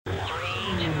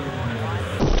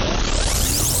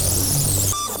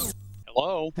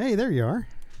Hello? Hey, there you are.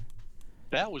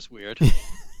 That was weird.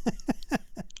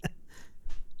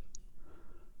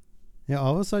 Yeah,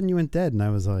 all of a sudden you went dead, and I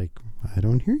was like, I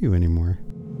don't hear you anymore.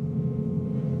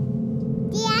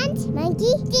 Dance,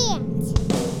 monkey, dance.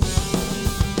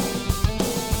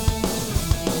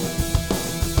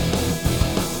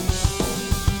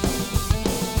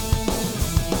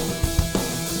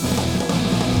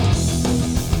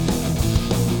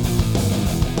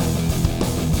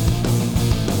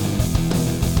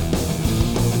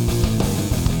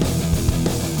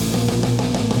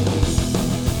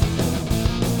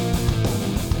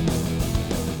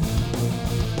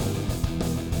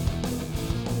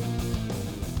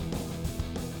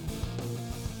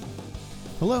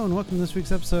 Hello, and welcome to this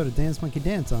week's episode of Dance Monkey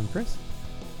Dance. I'm Chris.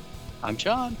 I'm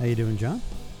John. How you doing, John?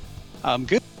 I'm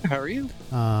good. How are you?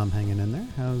 Hanging in there.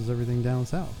 How's everything down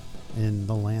south in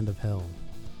the land of hell?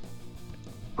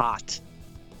 Hot.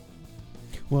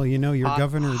 Well, you know, your hot,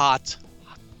 governor... Hot.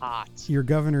 Your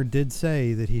governor did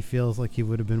say that he feels like he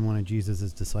would have been one of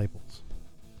Jesus' disciples.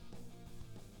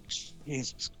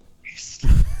 Jesus Christ.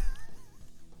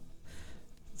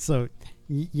 So,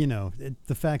 you know,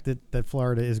 the fact that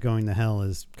Florida is going to hell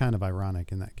is kind of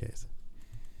ironic in that case.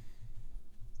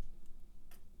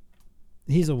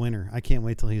 He's a winner. I can't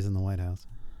wait till he's in the White House.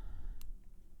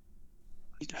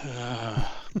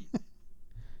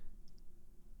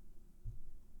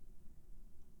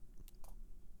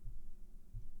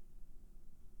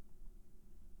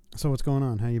 So what's going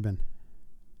on? How you been?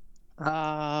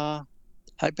 I've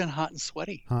been hot and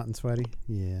sweaty. Hot and sweaty?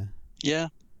 Yeah. Yeah.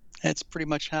 That's pretty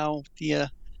much how the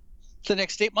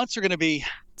next 8 months are going to be.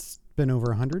 It's been over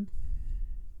 100?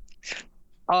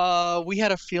 We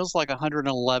had a feels like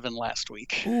 111 last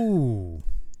week. Ooh.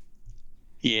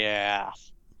 Yeah.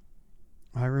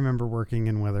 I remember working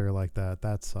in weather like that.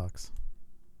 That sucks.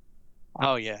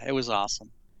 Oh, yeah. It was awesome.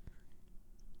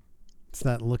 It's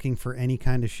that looking for any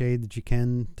kind of shade that you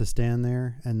can to stand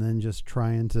there and then just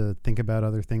trying to think about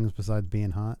other things besides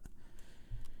being hot.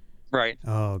 Right.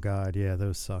 Oh, God. Yeah,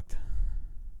 those sucked.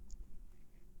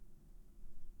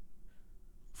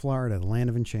 Florida, the land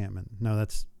of enchantment. No,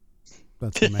 that's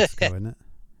New Mexico, isn't it?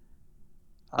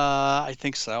 I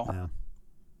think so. Yeah.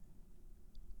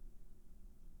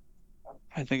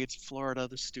 I think it's Florida,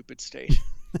 the stupid state.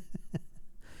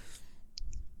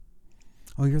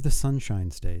 Oh, you're the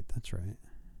Sunshine State. That's right.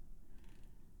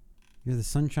 You're the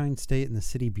Sunshine State and the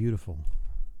City Beautiful.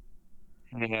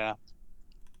 Yeah.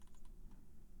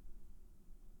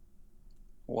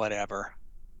 Whatever.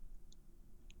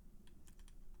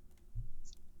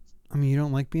 I mean, you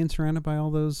don't like being surrounded by all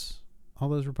those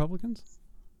Republicans?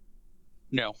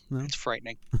 No. It's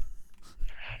frightening.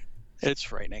 It's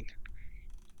frightening.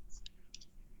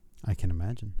 I can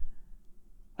imagine.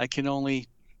 I can only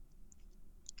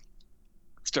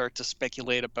start to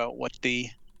speculate about what the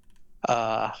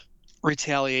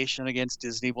retaliation against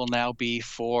Disney will now be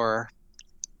for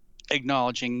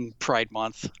acknowledging Pride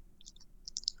Month.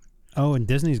 Oh, and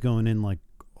Disney's going in like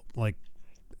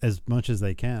as much as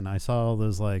they can. I saw all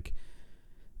those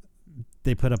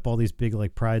they put up all these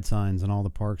big pride signs in all the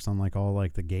parks on all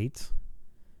the gates.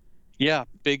 Yeah,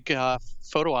 big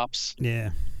photo ops.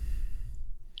 Yeah.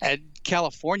 And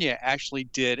California actually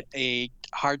did a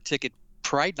hard ticket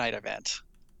Pride Night event.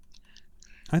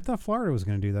 I thought Florida was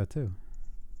going to do that too.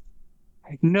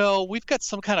 No, we've got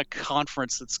some kind of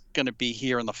conference that's going to be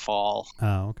here in the fall.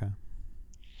 Oh, okay.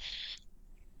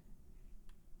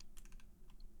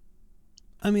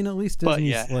 I mean, at least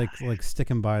Disney's like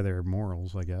sticking by their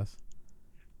morals, I guess.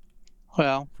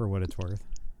 Well, for what it's worth.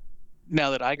 Now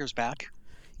that Iger's back.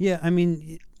 Yeah, I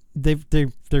mean, they're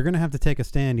going to have to take a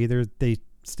stand. Either they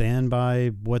stand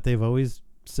by what they've always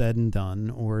said and done,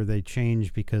 or they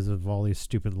change because of all these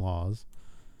stupid laws.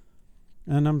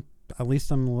 And I'm a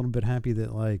little bit happy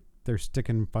that they're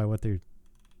sticking by what they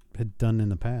had done in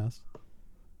the past.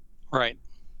 Right.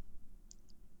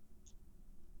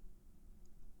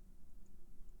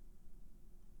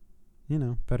 You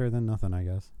know, better than nothing, I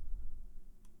guess.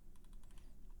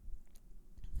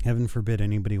 Heaven forbid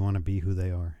anybody want to be who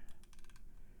they are.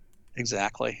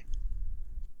 Exactly.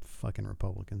 Fucking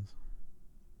Republicans.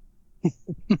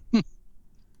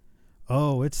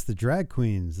 Oh, it's the drag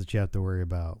queens that you have to worry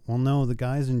about. Well, no, the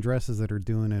guys in dresses that are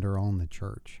doing it are all in the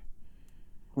church.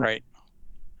 Right.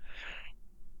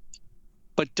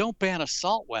 But don't ban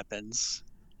assault weapons.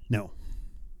 No.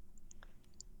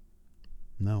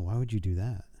 No, why would you do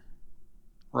that?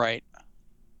 Right.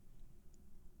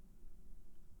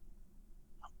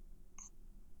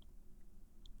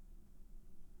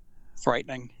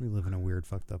 Frightening. We live in a weird,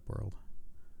 fucked up world.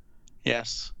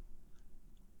 Yes.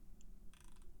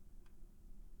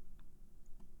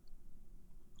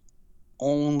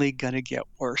 only going to get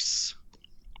worse.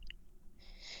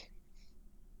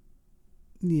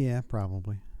 Yeah,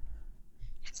 probably.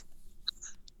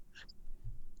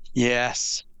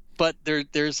 Yes. But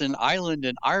there's an island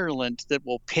in Ireland that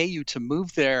will pay you to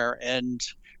move there and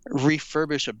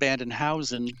refurbish abandoned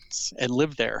houses and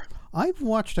live there. I've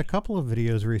watched a couple of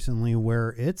videos recently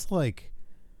where it's like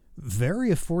very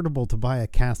affordable to buy a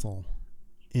castle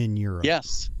in Europe.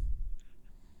 Yes.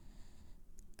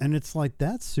 And it's like,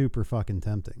 that's super fucking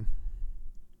tempting.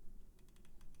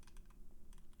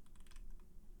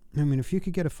 I mean, if you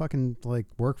could get a fucking like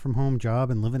work from home job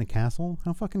and live in a castle,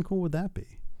 how fucking cool would that be?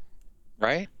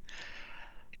 Right?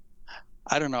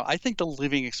 I don't know. I think the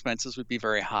living expenses would be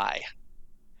very high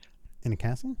In a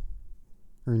castle?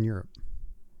 Or in Europe?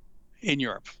 in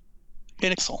Europe.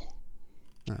 In Excel.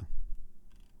 Oh.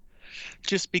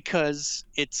 Just because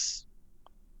it's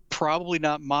probably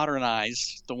not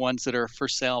modernized, the ones that are for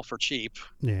sale for cheap.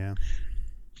 Yeah.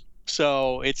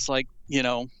 So it's like,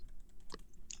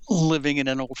 living in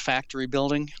an old factory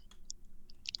building.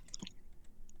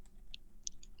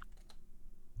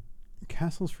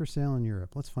 Castles for sale in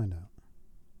Europe. Let's find out.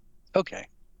 Okay.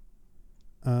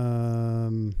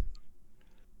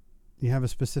 You have a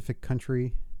specific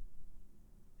country?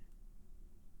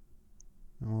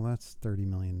 Well, that's 30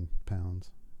 million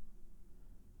pounds.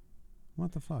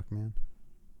 What the fuck, man?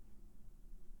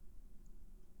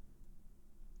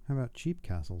 How about cheap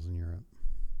castles in Europe?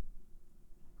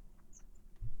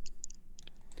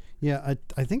 Yeah,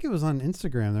 I think it was on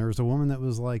Instagram. There was a woman that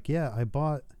was like, "Yeah, I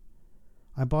bought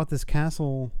this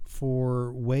castle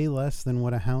for way less than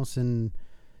what a house in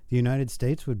the United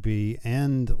States would be,"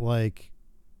 and like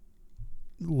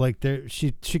there,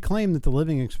 she claimed that the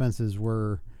living expenses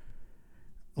were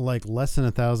like less than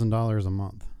 $1,000 a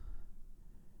month.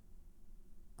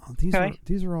 Oh,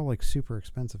 these are all like super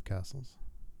expensive castles.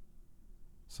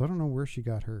 So I don't know where she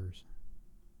got hers.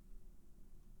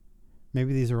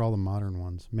 Maybe these are all the modern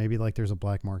ones. Maybe like there's a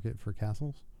black market for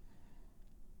castles.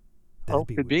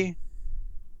 Could be.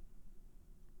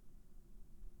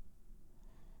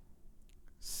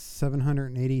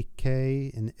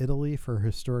 780K in Italy for a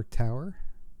historic tower.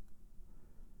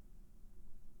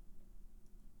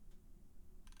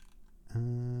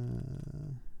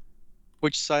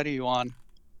 Which side are you on?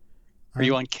 Are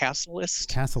you on Castle List?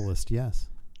 Castle List, yes.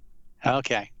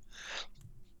 Okay.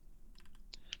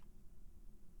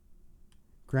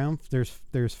 Ground,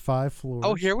 there's 5 floors.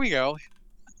 Oh, here we go.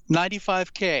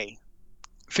 95K.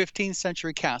 15th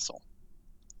century castle.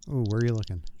 Oh, where are you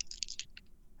looking?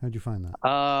 How'd you find that?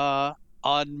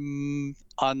 On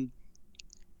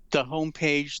the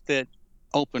homepage that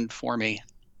opened for me.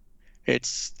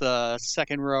 It's the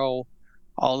second row,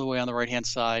 all the way on the right-hand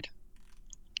side.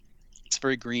 It's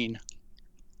very green.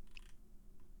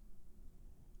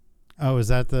 Oh, is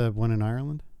that the one in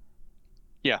Ireland?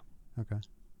 Yeah. Okay.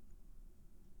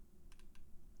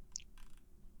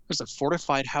 There's a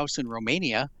fortified house in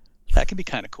Romania. That could be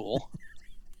kind of cool.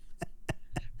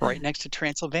 Right next to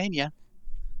Transylvania.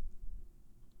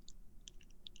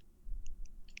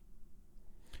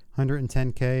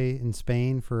 110K in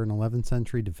Spain for an 11th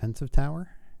century defensive tower.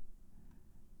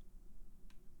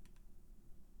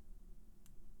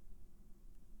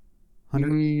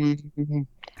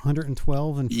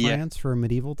 112 in France for a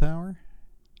medieval tower.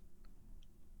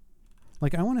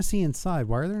 Like, I want to see inside.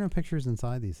 Why are there no pictures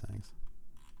inside these things?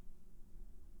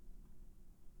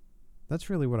 That's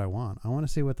really what I want. I want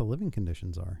to see what the living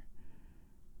conditions are.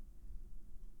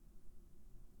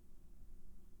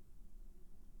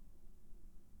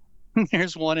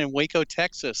 There's one in Waco,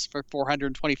 Texas for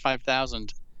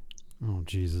 $425,000. Oh,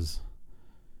 Jesus.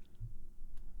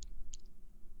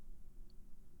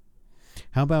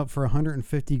 How about for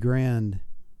 150 grand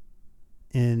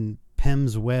in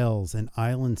Pems, Wales, an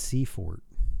island sea fort?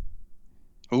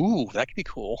 Ooh, that could be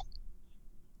cool.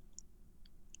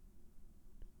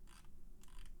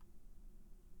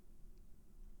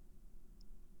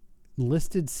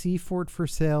 Listed sea fort for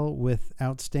sale with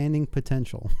outstanding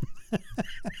potential.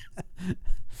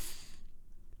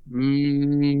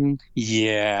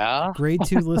 Yeah. Grade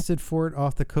 2 listed fort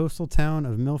off the coastal town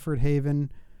of Milford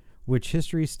Haven, which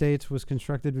history states was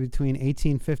constructed between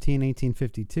 1850 and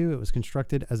 1852. It was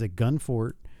constructed as a gun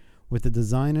fort with the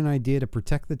design and idea to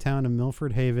protect the town of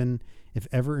Milford Haven if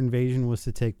ever invasion was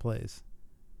to take place.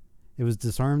 It was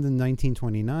disarmed in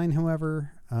 1929,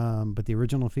 however, but the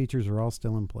original features are all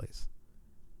still in place.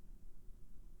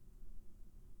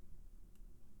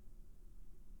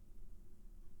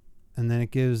 And then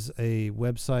it gives a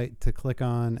website to click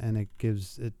on, and it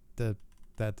gives it that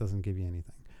doesn't give you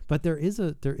anything. But there is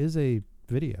a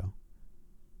video.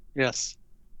 Yes.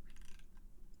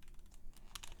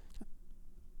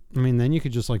 I mean, then you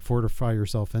could just like fortify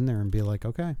yourself in there and be like,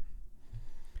 okay,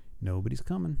 nobody's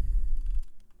coming.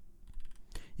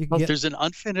 You can Well, get. there's an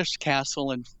unfinished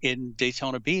castle in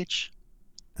Daytona Beach,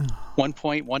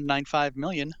 1.195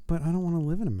 million, But I don't want to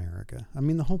live in America. I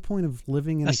mean, the whole point of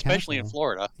living in especially a in castle,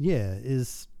 Florida. yeah,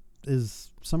 is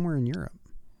somewhere in Europe.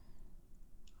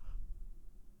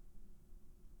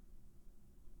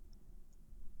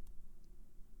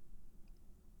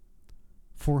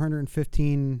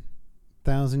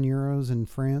 €415,000 in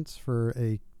France for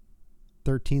a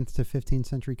 13th to 15th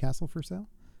century castle for sale.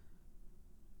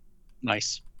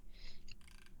 Nice.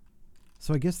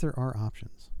 So I guess there are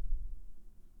options.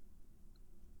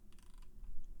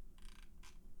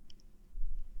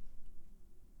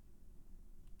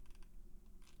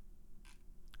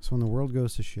 So when the world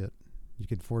goes to shit, you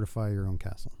could fortify your own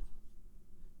castle.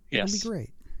 Yes. It'll be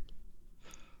great.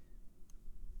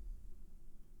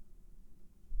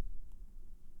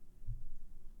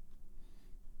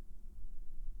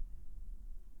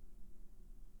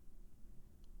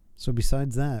 So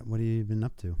besides that, what have you been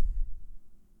up to?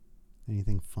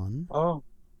 Anything fun? Oh.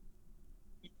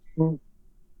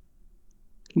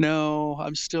 No,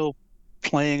 I'm still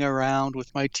playing around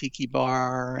with my tiki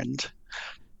bar and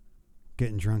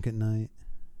Getting drunk at night,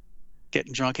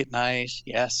 getting drunk at night.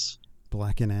 Yes.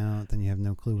 blacking out, then you have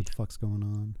no clue what the fuck's going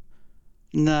on.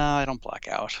 No, I don't black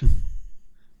out.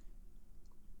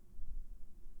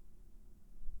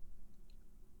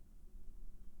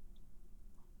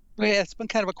 But yeah, it's been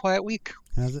kind of a quiet week.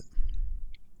 Has it?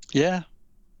 Yeah.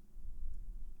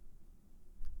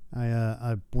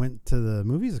 I went to the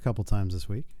movies a couple times this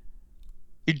week.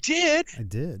 You did? I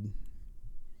did.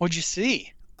 What'd you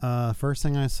see? First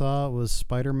thing I saw was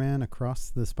Spider-Man Across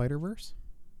the Spiderverse.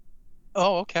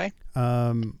 Oh, okay.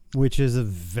 Which is a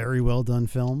very well done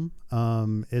film.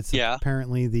 It's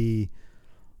apparently the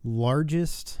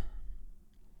largest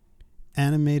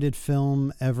animated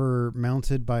film ever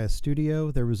mounted by a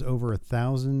studio. There was over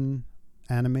 1,000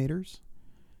 animators.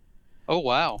 Oh,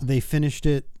 wow. They finished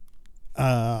it.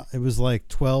 It was like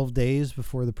 12 days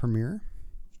before the premiere.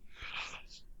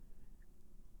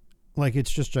 Like,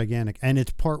 it's just gigantic, and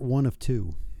it's part 1 of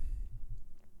 2.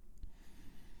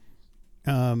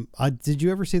 Did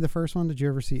you ever see the first one? Did you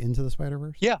ever see Into the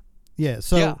Spider-Verse? Yeah.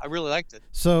 So yeah, I really liked it.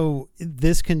 So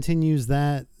this continues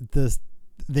that.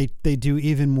 They do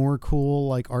even more cool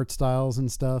like art styles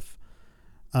and stuff.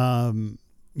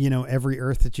 Every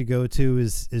Earth that you go to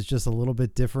is just a little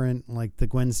bit different. Like the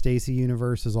Gwen Stacy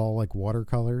universe is all like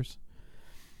watercolors,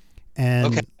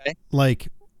 and like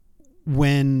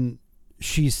when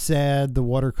she's sad, the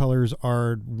watercolors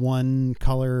are one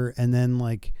color, and then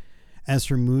like as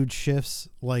her mood shifts,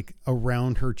 like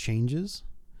around her changes.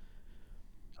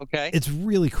 Okay. It's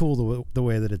really cool the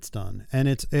way that it's done, and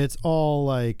it's all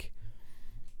like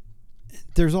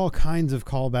there's all kinds of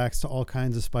callbacks to all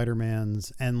kinds of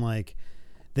Spider-Mans, and like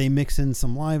they mix in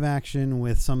some live action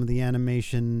with some of the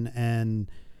animation, and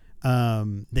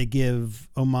they give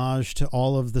homage to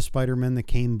all of the Spider-Men that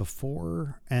came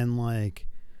before, and like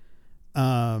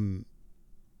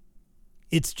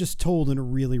it's just told in a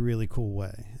really, really cool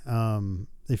way.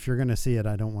 If you're gonna see it,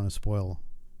 I don't want to spoil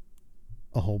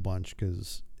a whole bunch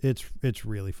because it's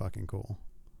really fucking cool.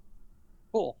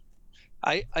 Cool.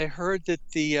 I heard that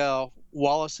the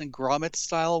Wallace and Gromit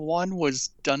style one was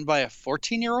done by a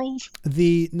 14-year-old.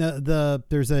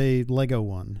 There's a Lego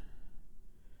one.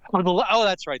 Oh,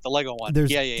 that's right, the Lego one.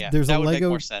 There's that a would Lego, make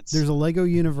more sense. There's a Lego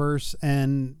universe,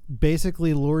 and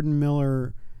basically Lord and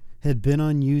Miller had been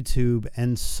on YouTube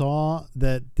and saw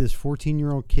that this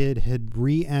 14-year-old kid had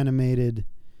reanimated,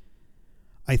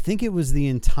 I think it was the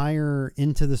entire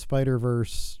Into the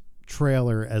Spider-Verse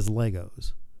trailer as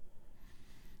Legos.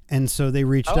 And so they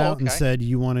reached out and said, do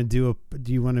you want to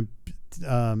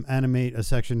animate a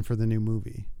section for the new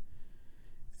movie?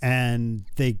 And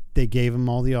they gave him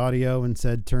all the audio and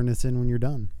said, turn this in when you're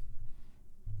done.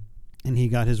 And he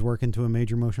got his work into a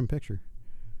major motion picture.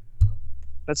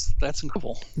 That's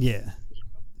incredible. Yeah.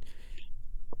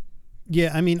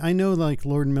 Yeah, I mean, I know like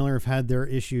Lord and Miller have had their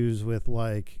issues with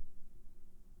like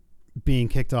being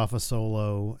kicked off of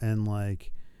Solo, and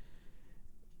like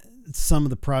some of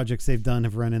the projects they've done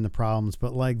have run into problems,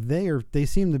 but like they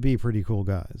seem to be pretty cool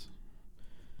guys.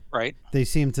 Right. They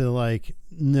seem to like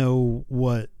know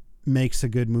what makes a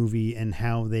good movie and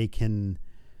how they can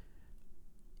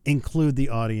include the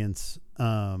audience,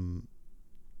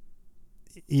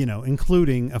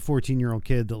 including a 14-year-old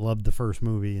kid that loved the first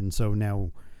movie, and so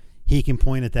now he can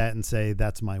point at that and say,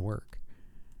 that's my work.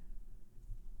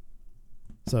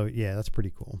 So yeah, that's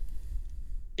pretty cool.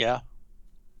 Yeah.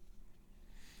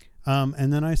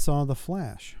 And then I saw The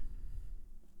Flash.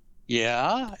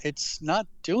 Yeah, it's not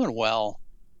doing well.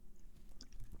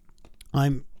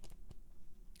 I'm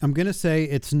gonna say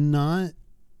it's not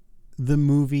the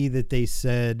movie that they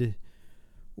said,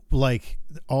 like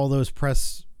all those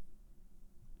press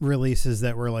releases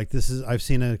that were like, this is I've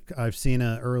seen a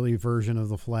early version of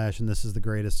the Flash and this is the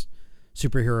greatest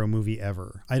superhero movie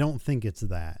ever. I don't think it's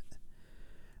that.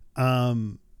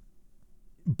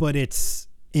 But it's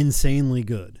insanely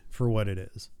good for what it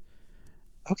is.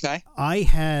 Okay. I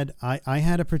had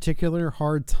a particular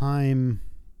hard time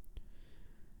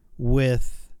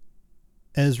with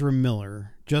Ezra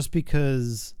Miller just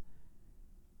because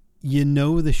you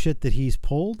know the shit that he's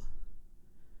pulled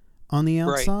on the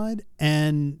outside, right,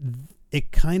 and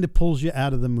it kind of pulls you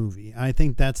out of the movie. I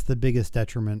think that's the biggest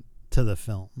detriment to the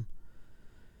film.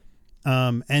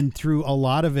 And through a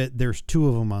lot of it, there's two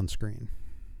of them on screen.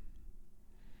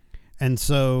 And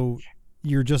so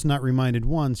you're just not reminded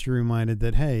once, you're reminded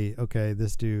that, hey, okay,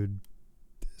 this dude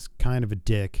is kind of a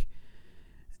dick.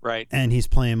 Right. And he's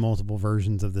playing multiple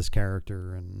versions of this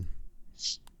character. And,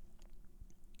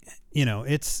 you know,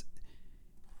 it's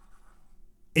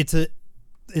a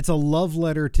love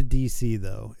letter to DC,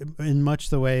 though, in much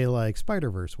the way like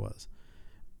Spiderverse was,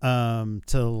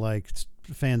 to like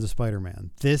fans of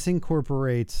Spider-Man. This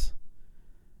incorporates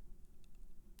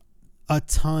a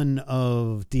ton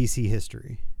of DC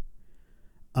history,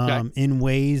 in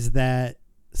ways that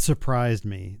surprised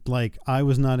me. Like, I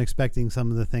was not expecting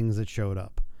some of the things that showed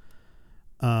up.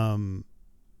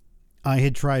 I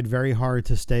had tried very hard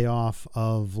to stay off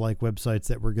of like websites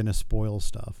that were going to spoil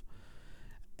stuff.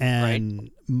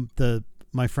 And right,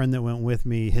 my friend that went with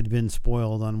me had been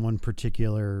spoiled on one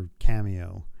particular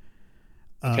cameo.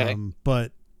 Okay.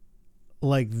 But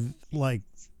like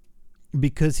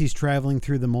because he's traveling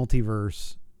through the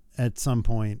multiverse at some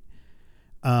point,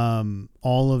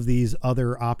 all of these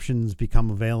other options become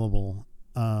available,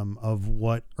 of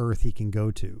what Earth he can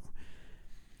go to.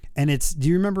 And do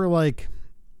you remember like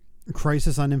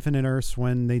Crisis on Infinite Earths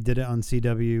when they did it on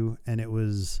CW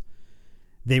and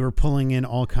they were pulling in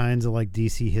all kinds of like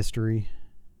DC history?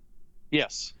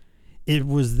 Yes. It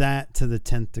was that to the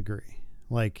 10th degree.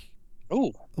 Like,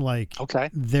 oh, like, okay,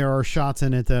 there are shots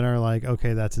in it that are like,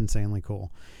 okay, that's insanely cool.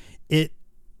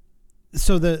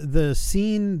 So the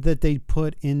scene that they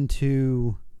put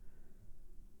into,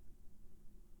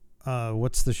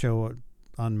 what's the show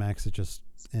on Max that just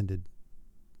ended?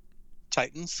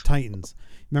 Titans.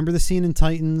 Remember the scene in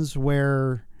Titans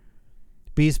where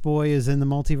Beast Boy is in the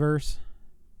multiverse?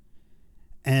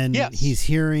 And yes, he's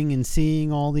hearing and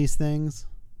seeing all these things?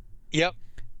 Yep.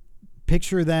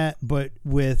 Picture that, but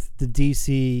with the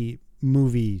DC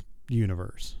movie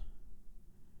universe.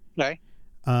 Okay.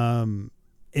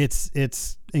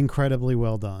 It's incredibly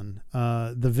well done.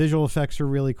 The visual effects are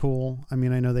really cool. I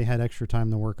mean, I know they had extra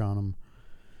time to work on them.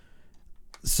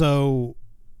 So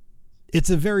it's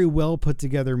a very well put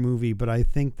together movie, but I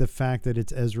think the fact that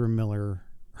it's Ezra Miller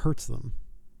hurts them.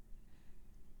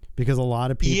 Because a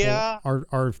lot of people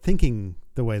are thinking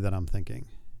the way that I'm thinking.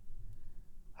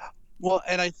 Well,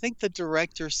 and I think the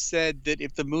director said that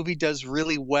if the movie does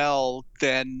really well,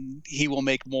 then he will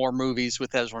make more movies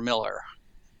with Ezra Miller.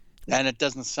 And it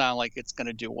doesn't sound like it's going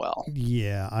to do well.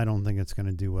 Yeah, I don't think it's going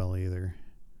to do well either.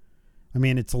 I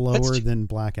mean, it's lower than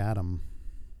Black Adam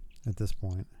at this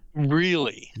point.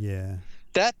 Really? Yeah.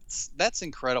 That's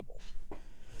incredible,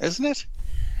 isn't it?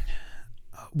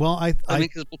 Well,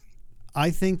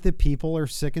 I think that people are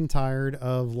sick and tired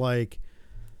of like,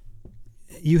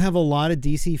 you have a lot of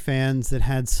DC fans that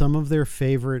had some of their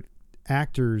favorite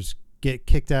actors get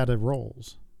kicked out of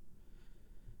roles.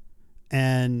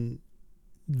 And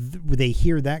they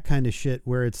hear that kind of shit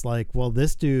where it's like, well,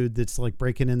 this dude that's like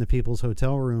breaking into people's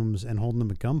hotel rooms and holding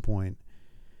them at gunpoint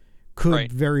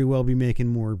could very well be making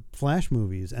more Flash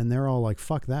movies. And they're all like,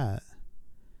 fuck that.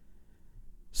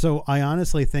 So I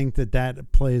honestly think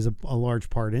that plays a large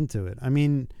part into it. I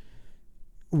mean,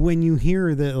 when you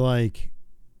hear that like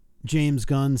James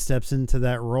Gunn steps into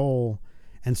that role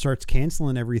and starts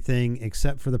canceling everything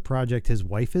except for the project his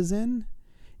wife is in,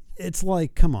 it's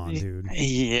like, come on, dude.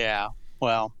 Yeah.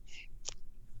 Well,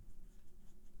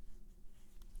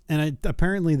 and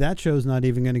apparently that show's not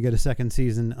even going to get a second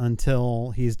season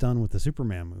until he's done with the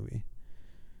Superman movie.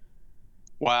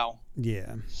 Wow.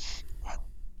 Yeah.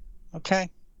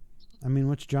 Okay. I mean,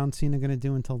 what's John Cena going to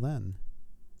do until then?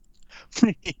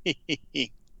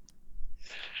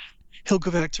 He'll go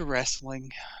back to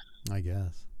wrestling, I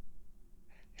guess.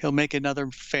 He'll make another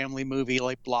family movie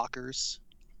like Blockers.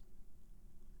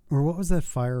 Or what was that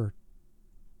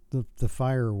the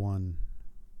fire one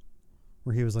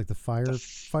where he was like the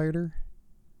firefighter?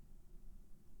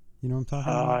 You know what I'm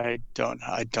talking about?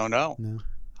 I don't know. No.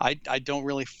 I don't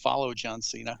really follow John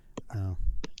Cena. Oh.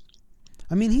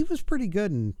 I mean, he was pretty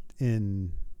good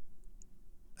in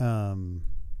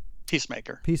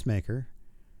Peacemaker. Peacemaker,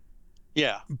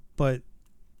 Yeah. but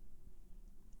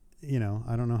I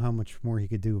don't know how much more he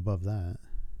could do above that.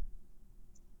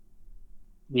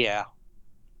 Yeah.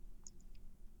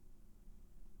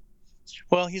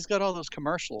 Well, he's got all those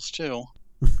commercials too.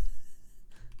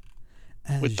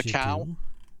 As With the you cow? do.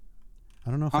 I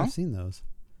don't know if Huh? I've seen those.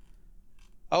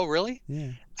 Oh, really?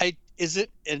 Yeah. Is it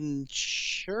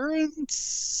insurance?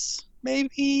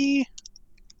 Maybe?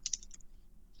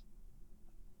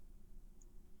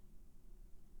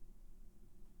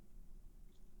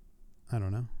 I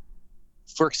don't know.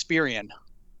 For Experian.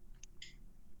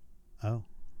 Oh.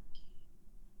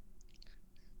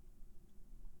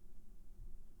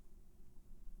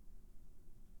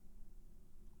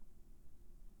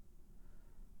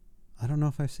 I don't know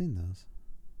if I've seen those.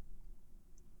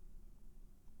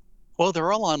 Well,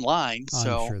 they're all online, I'm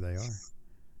so sure they are.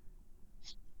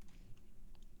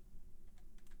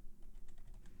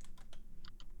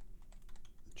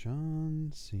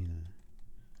 John Cena.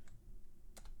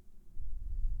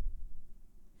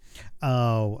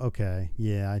 Oh, okay.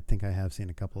 Yeah, I think I have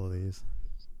seen a couple of these.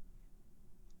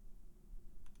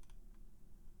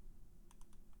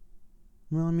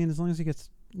 Well, I mean, as long as he gets,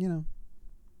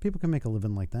 people can make a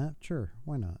living like that. Sure,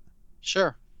 why not?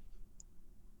 sure.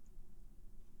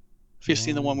 Have you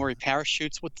seen the Why one where he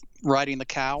parachutes with riding the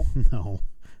cow? not? No.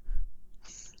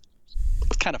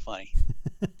 It's kind of funny.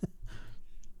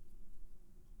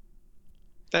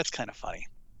 That's kind of funny.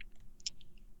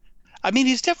 I mean,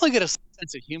 he's definitely got a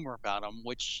sense of humor about him,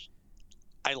 which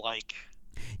I like.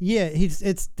 Yeah,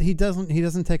 he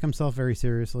doesn't take himself very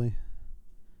seriously,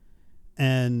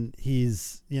 and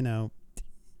he's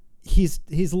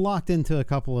locked into a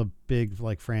couple of big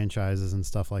like franchises and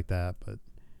stuff like that, but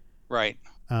Right.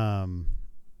 I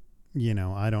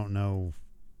don't know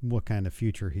what kind of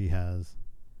future he has.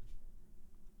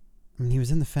 I mean, he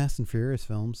was in the Fast and Furious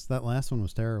films. That last one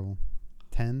was terrible.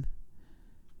 10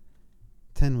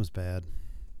 was bad.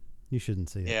 You shouldn't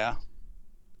see it. Yeah.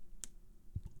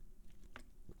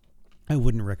 I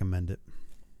wouldn't recommend it.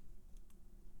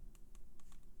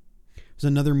 There's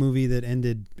another movie that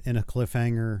ended in a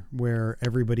cliffhanger where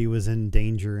everybody was in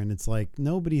danger, and it's like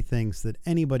nobody thinks that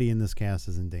anybody in this cast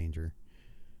is in danger.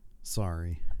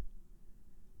 Sorry.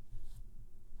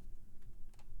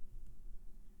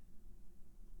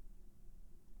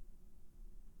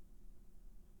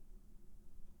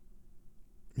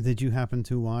 Did you happen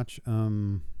to watch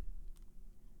the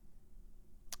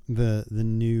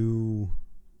new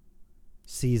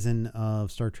season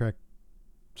of Star Trek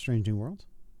Strange New Worlds?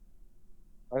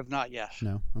 I have not yet.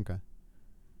 No? Okay.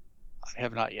 I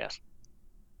have not yet.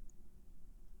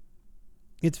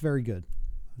 It's very good.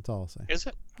 That's all I'll say. Is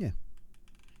it? Yeah.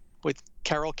 With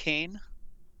Carol Kane?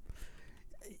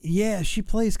 Yeah, she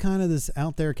plays kind of this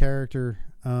out there character.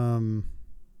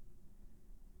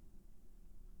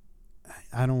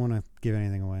 I don't want to give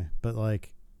anything away, but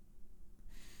like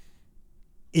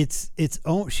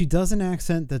she does an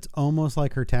accent that's almost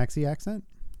like her Taxi accent.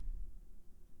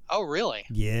 Oh, really?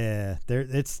 Yeah,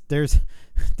 there's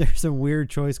a weird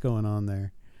choice going on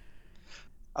there.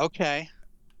 Okay.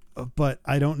 But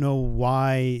I don't know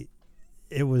why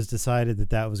it was decided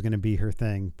that was going to be her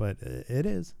thing, but it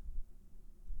is.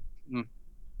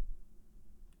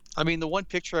 I mean, the one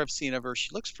picture I've seen of her,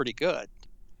 she looks pretty good.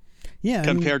 Yeah,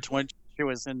 compared to when she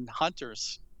was in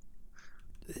Hunters.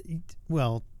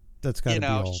 Well, that's got to be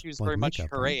all she was like very much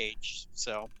makeup, her right? age.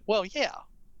 So, well, yeah.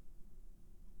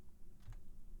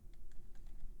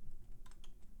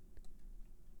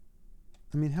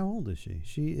 I mean, how old is she?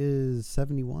 She is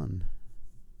 71.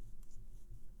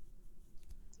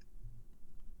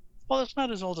 Well, it's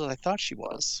not as old as I thought she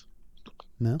was.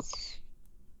 No?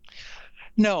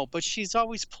 No, but she's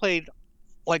always played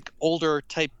like older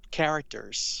type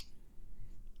characters.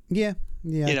 Yeah.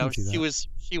 Yeah, I can see that.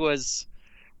 she was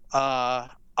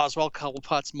Oswald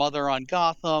Cobblepot's mother on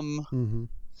Gotham.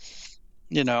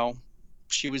 Mm-hmm.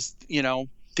 She was,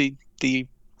 the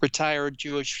retired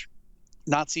Jewish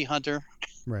Nazi hunter.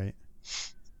 Right.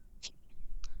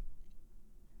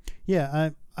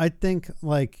 Yeah, I think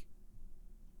like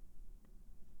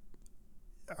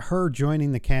her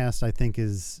joining the cast, I think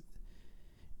is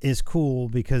cool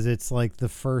because it's like the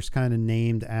first kind of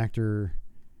named actor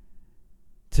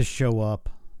to show up,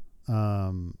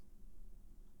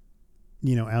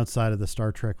 outside of the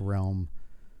Star Trek realm.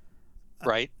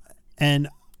 Right. And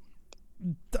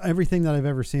everything that I've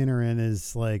ever seen her in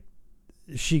is like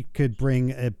she could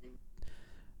bring a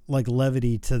like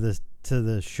levity to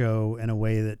the show in a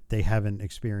way that they haven't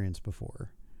experienced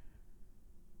before.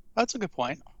 That's a good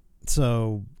point.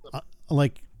 So,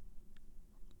 like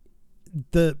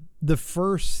the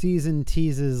first season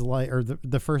teases like, or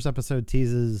the first episode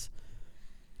teases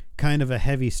kind of a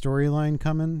heavy storyline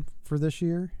coming for this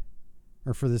year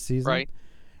or for this season. Right.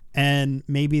 And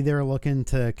maybe they're looking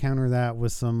to counter that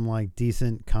with some like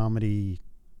decent comedy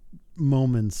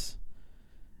moments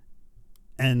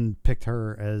and picked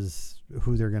her as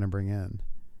who they're going to bring in.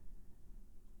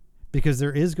 Because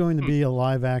there is going to be a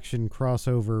live action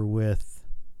crossover with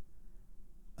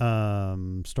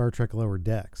Star Trek Lower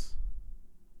Decks.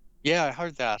 Yeah, I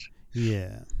heard that.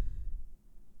 Yeah.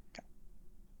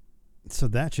 So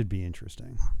that should be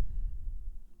interesting.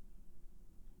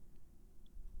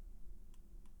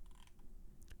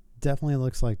 Definitely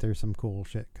looks like there's some cool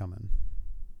shit coming.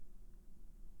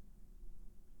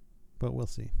 But we'll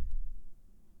see.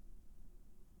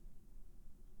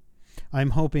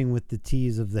 I'm hoping with the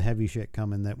tease of the heavy shit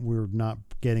coming that we're not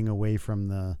getting away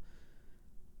from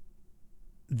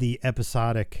the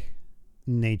episodic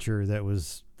nature that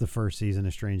was the first season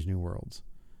of Strange New Worlds.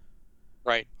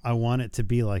 Right. I want it to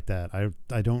be like that.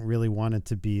 I don't really want it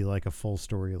to be like a full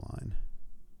storyline.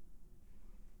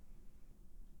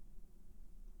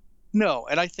 No,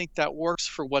 and I think that works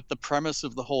for what the premise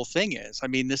of the whole thing is. I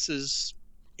mean, this is,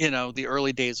 the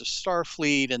early days of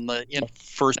Starfleet and the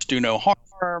first do no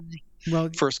harm, Well,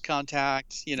 first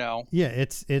contact, yeah,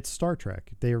 it's Star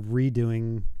Trek. They're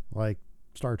redoing like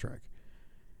Star Trek.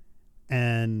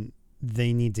 And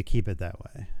they need to keep it that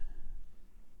way.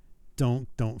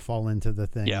 Don't fall into the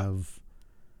thing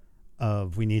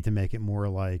of we need to make it more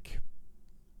like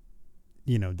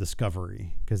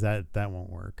Discovery, because that won't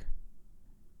work.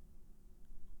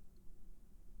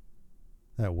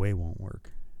 That way won't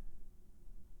work.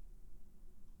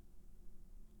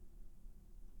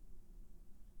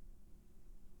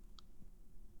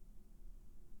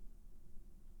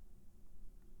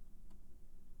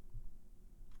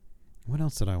 What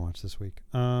else did I watch this week?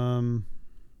 I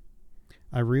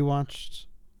rewatched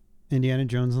Indiana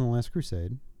Jones and the Last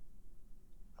Crusade.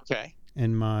 Okay.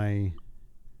 And my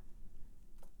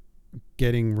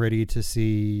getting ready to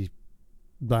see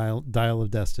Dial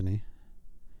of Destiny.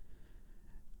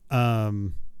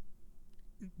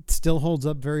 Still holds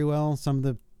up very well. Some of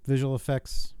the visual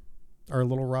effects are a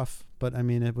little rough, but I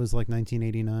mean, it was like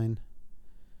 1989.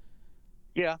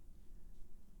 Yeah.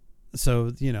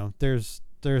 So,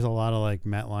 there's a lot of like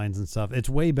matte lines and stuff. It's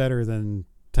way better than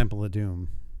Temple of Doom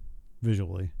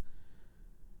visually.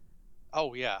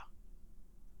 Oh, yeah.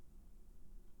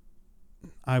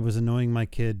 I was annoying my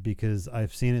kid because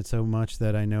I've seen it so much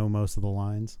that I know most of the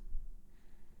lines.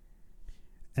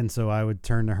 And so I would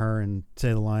turn to her and say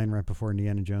the line right before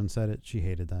Indiana Jones said it. She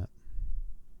hated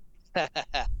that.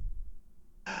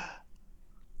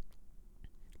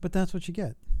 But that's what you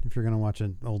get if you're going to watch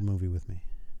an old movie with me.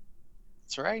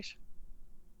 That's right.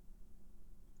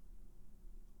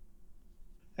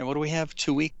 And what do we have?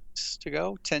 2 weeks to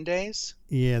go? 10 days?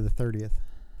 Yeah, the 30th.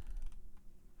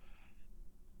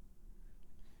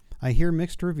 I hear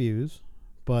mixed reviews,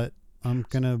 but I'm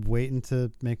going to wait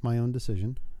to make my own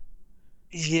decision.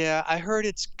 Yeah, I heard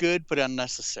it's good, but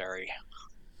unnecessary.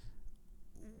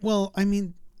 Well, I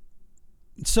mean,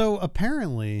 so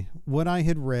apparently what I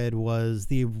had read was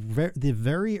the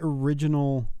very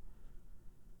original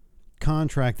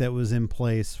contract that was in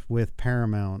place with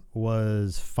Paramount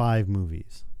was 5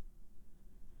 movies.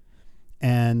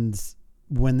 And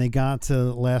when they got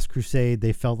to Last Crusade,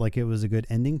 they felt like it was a good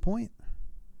ending point.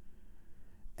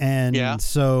 And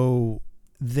so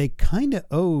they kind of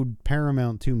owed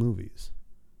Paramount 2 movies.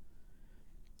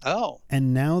 Oh.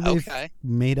 And now they've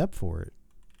made up for it.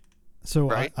 So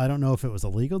right. I don't know if it was a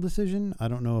legal decision. I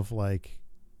don't know if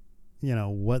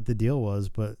what the deal was,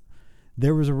 but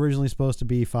there was originally supposed to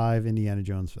be 5 Indiana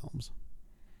Jones films.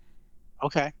 But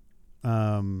Okay.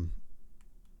 I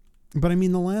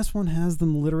mean, the last one has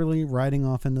them literally riding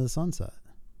off into the sunset.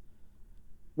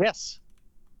 Yes.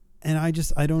 And I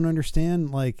don't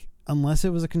understand, like, unless it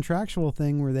was a contractual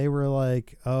thing where they were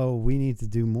like, oh, we need to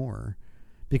do more.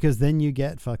 Because then you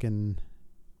get fucking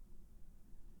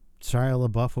Shia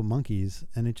LaBeouf with monkeys,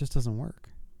 and it just doesn't work.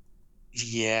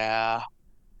 Yeah.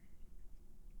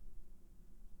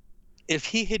 If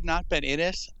he had not been in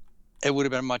it, it would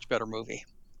have been a much better movie.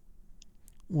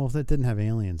 Well, if it didn't have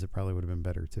aliens, it probably would have been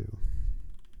better too.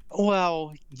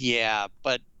 Well, yeah,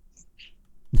 but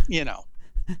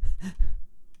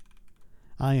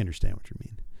I understand what you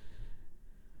mean.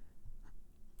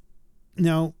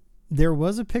 Now, there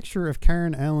was a picture of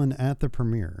Karen Allen at the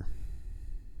premiere.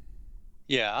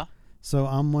 Yeah. So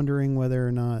I'm wondering whether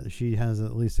or not she has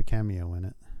at least a cameo in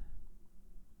it.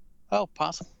 Oh,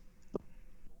 possible.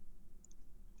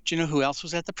 Do you know who else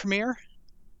was at the premiere?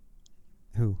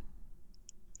 Who?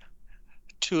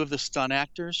 Two of the stunt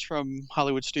actors from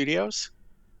Hollywood Studios,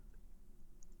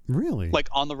 Really? like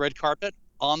on the red carpet.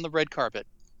 On the red carpet.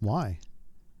 Why?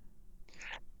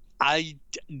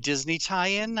 Disney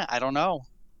tie-in? I don't know.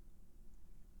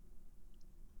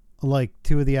 Like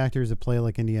two of the actors that play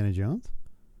like Indiana Jones?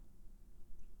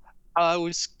 It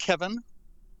was Kevin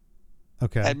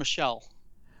Okay. and Michelle.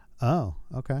 Oh,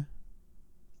 okay.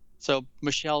 So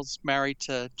Michelle's married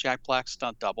to Jack Black's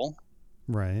stunt double,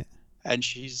 Right. and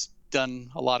she's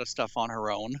done a lot of stuff on her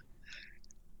own.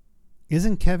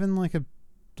 Isn't Kevin like a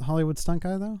Hollywood stunt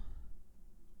guy though?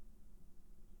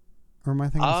 Or am I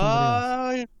thinking of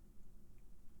somebody else?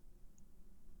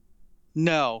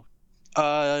 No.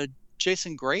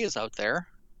 Jason Gray is out there.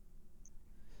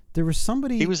 There was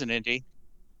somebody. He was an indie.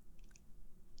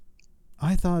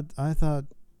 I thought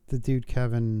the dude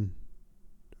Kevin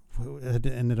had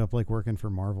ended up like working for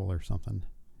Marvel or something.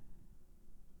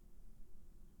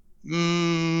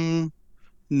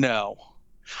 No.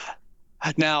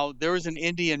 Now there was an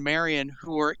indie and Marion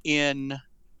who were in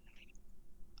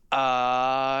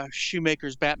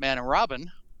Shoemaker's Batman and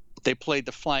Robin. They played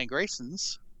the Flying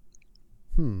Graysons.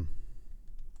 I'm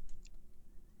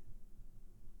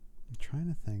trying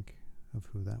to think of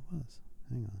who that was.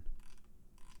 Hang on.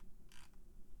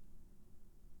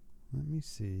 Let me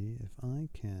see if I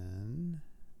can.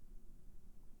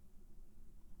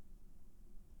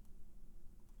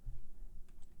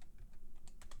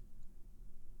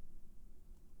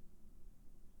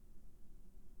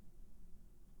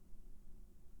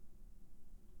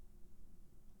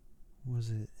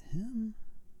 Was it him?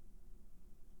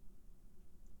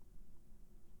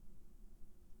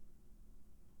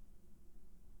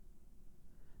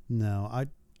 No,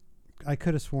 I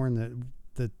could have sworn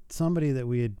that somebody that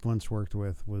we had once worked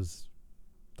with was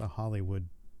a Hollywood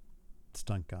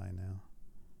stunt guy now.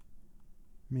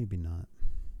 Maybe not.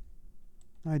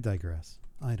 I digress.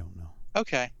 I don't know.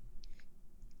 Okay.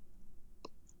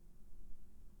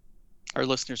 Our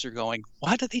listeners are going,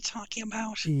 what are they talking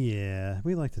about? Yeah,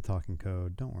 we like to talk in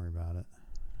code. Don't worry about it.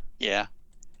 Yeah.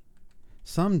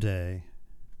 Someday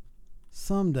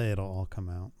it'll all come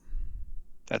out.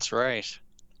 That's right.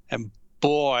 And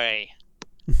boy,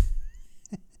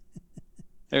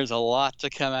 there's a lot to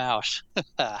come out.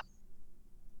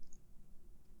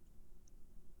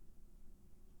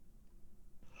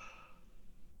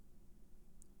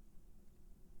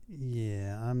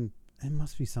 Yeah, it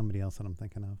must be somebody else that I'm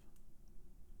thinking of.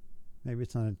 Maybe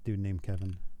it's not a dude named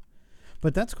Kevin.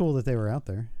 But that's cool that they were out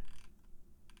there.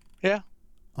 Yeah.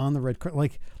 On the red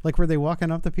carpet. Like were they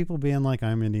walking up to people being like,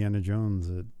 I'm Indiana Jones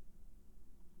at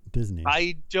Disney?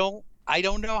 I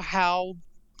don't know how,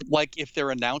 like, if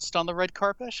they're announced on the red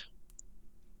carpet.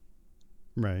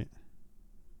 Right.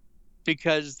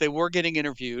 Because they were getting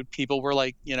interviewed. People were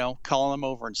like, calling them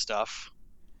over and stuff.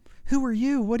 Who are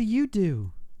you? What do you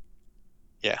do?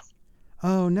 Yeah.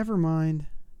 Oh, never mind.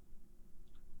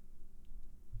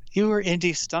 You were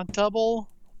indie stunt double?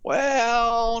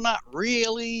 Well, not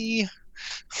really.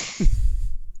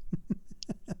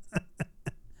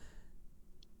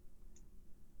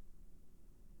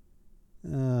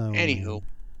 Oh, Anywho. man.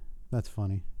 That's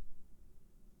funny.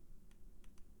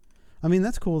 I mean,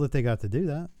 that's cool that they got to do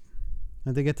that.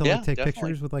 And they get to take definitely.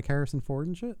 pictures with like Harrison Ford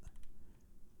and shit.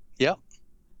 Yep.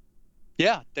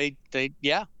 Yeah, they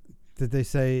yeah. Did they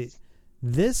say,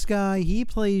 this guy, he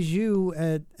plays you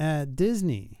at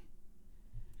Disney?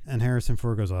 And Harrison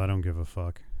Ford goes, I don't give a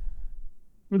fuck.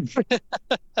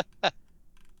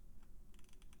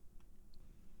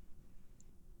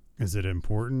 Is it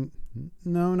important?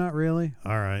 No, not really.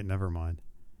 All right, never mind.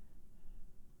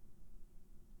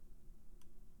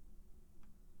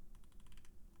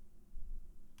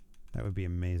 That would be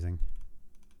amazing.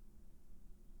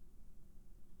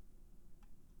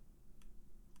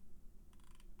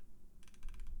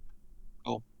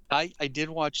 Oh, I did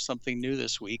watch something new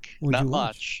this week. What'd Not you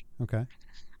much. watch? Okay.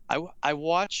 I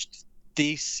watched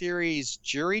the series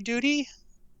Jury Duty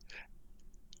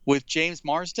with James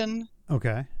Marsden.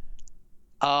 Okay.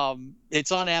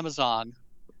 It's on Amazon.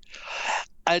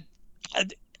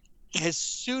 As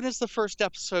soon as the first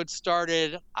episode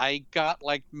started, I got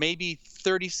like maybe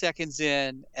 30 seconds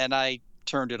in and I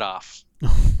turned it off.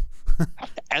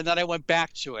 And then I went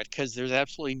back to it because there's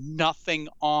absolutely nothing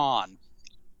on.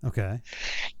 Okay.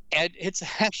 And it's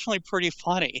actually pretty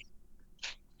funny.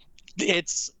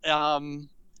 It's a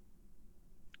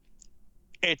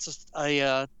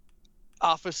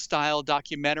office style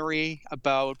documentary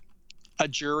about a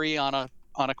jury on a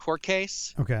court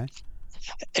case. Okay.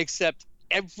 Except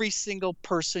every single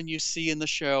person you see in the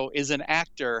show is an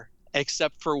actor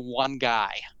except for one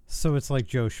guy. So it's like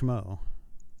Joe Schmo.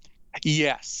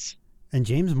 Yes. And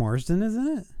James Marsden is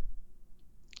in it?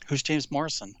 Who's James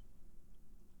Morrison?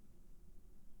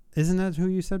 Isn't that who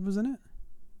you said was in it?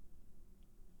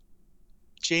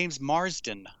 James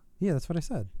Marsden. Yeah, that's what I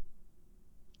said.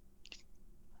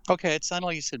 Okay, it sounded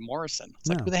like you said Morrison. It's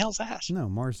like, No. who the hell's that? No,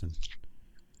 Marsden.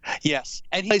 Yes,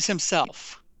 and he plays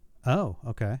himself. Oh,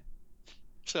 okay.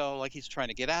 So, like, he's trying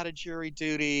to get out of jury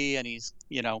duty, and he's,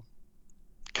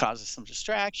 causes some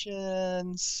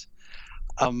distractions.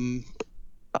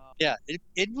 Yeah,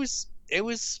 it was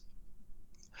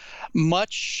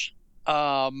much.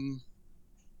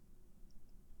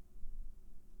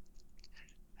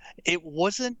 It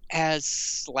wasn't as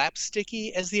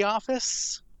slapsticky as The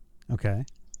Office, Okay.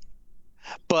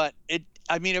 but it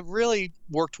really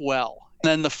worked well. And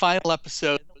then the final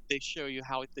episode, they show you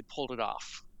how they pulled it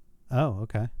off. Oh,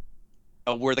 okay.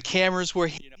 Where the cameras were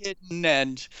hidden,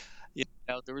 and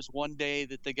there was one day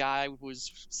that the guy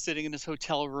was sitting in his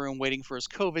hotel room waiting for his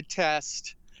COVID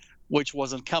test, which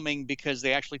wasn't coming because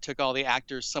they actually took all the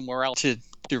actors somewhere else to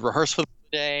rehearse for the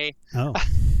day. Oh.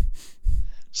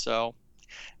 So,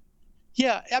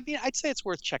 yeah, I'd say it's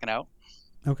worth checking out.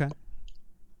 Okay.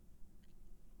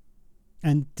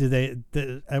 And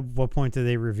at what point did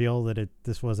they reveal that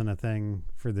this wasn't a thing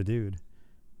for the dude?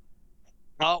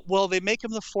 Well, they make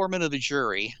him the foreman of the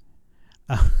jury,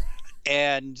 Oh.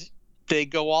 and they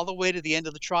go all the way to the end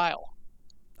of the trial.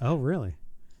 Oh, really?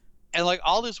 And like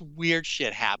all this weird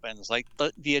shit happens. Like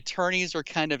the attorneys are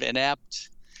kind of inept.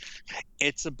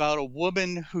 It's about a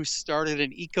woman who started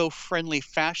an eco-friendly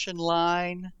fashion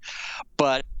line,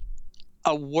 but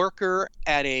a worker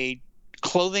at a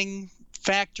clothing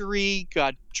factory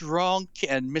got drunk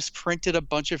and misprinted a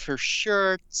bunch of her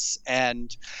shirts,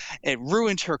 and it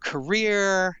ruined her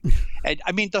career. And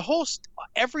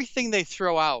everything they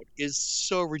throw out is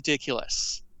so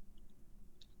ridiculous.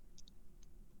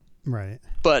 Right.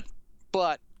 But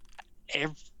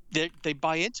they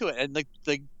buy into it, and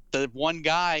the one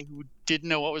guy who didn't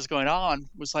know what was going on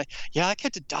was like, "Yeah, I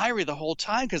kept a diary the whole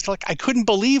time because like I couldn't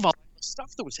believe all the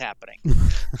stuff that was happening."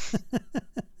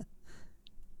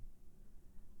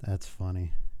 That's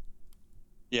funny.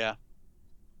 Yeah.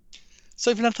 So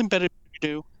if you have nothing better to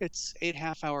do, it's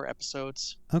 8.5-hour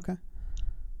episodes. Okay.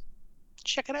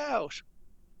 Check it out.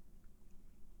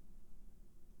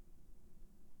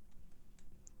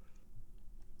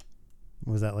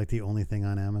 Was that like the only thing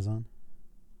on Amazon?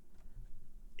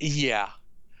 Yeah.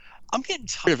 I'm getting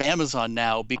tired of Amazon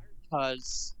now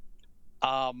because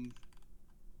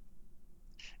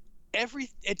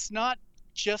it's not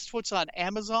just what's on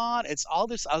Amazon, it's all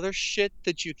this other shit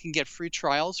that you can get free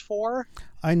trials for.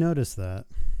 I noticed that.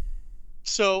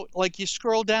 So like you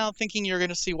scroll down thinking you're going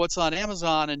to see what's on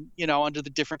Amazon and under the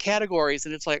different categories,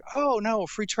 and it's like, oh no,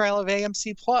 free trial of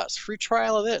AMC Plus, free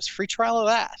trial of this, free trial of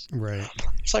that. Right.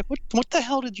 It's like, what the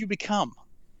hell did you become?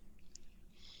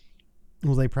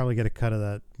 Well, they probably get a cut of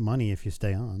that money if you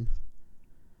stay on.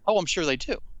 Oh, I'm sure they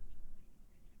do.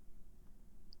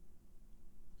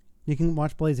 You can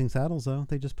watch Blazing Saddles, though.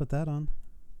 They just put that on.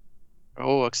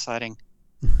 Oh, exciting.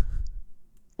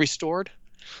 Restored?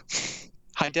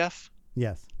 High def?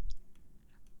 Yes.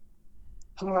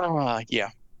 Yeah.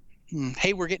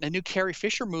 Hey, we're getting a new Carrie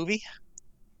Fisher movie.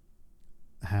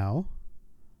 How?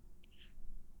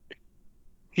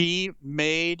 He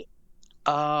made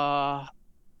a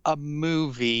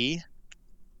movie.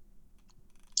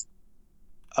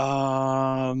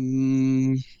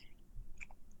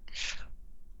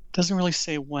 Doesn't really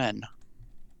say when.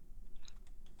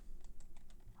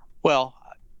 Well,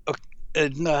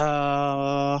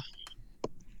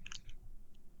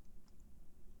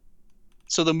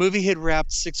 so the movie had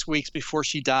wrapped 6 weeks before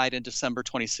she died in December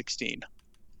 2016.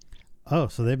 Oh,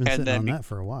 so they've been sitting on that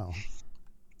for a while.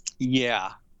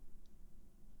 Yeah.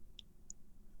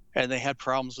 And they had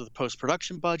problems with the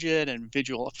post-production budget and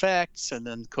visual effects, and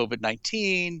then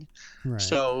COVID-19. Right.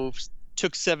 So it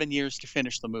took 7 years to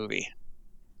finish the movie.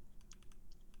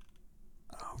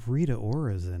 Oh, Rita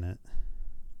Ora's in it.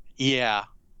 Yeah.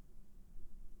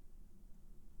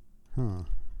 Huh.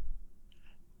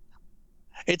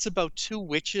 It's about two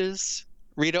witches.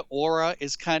 Rita Ora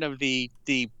is kind of the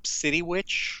city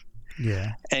witch.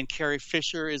 Yeah. And Carrie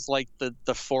Fisher is like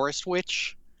the forest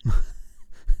witch.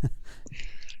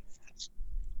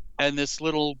 And this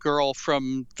little girl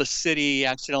from the city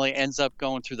accidentally ends up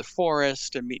going through the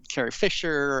forest and meeting Carrie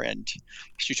Fisher, and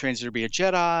she trains her to be a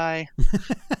Jedi.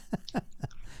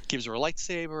 Gives her a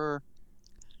lightsaber.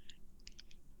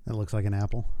 That looks like an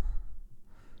apple.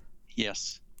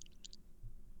 Yes.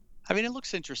 I mean, it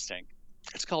looks interesting.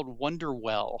 It's called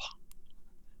Wonderwell.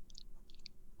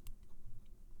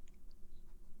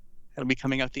 It'll be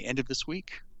coming out the end of this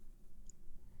week.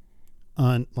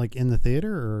 On like in the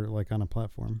theater or like on a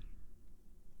platform?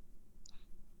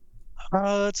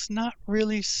 It's not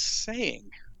really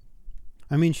saying.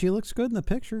 I mean, she looks good in the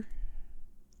picture.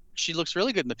 She looks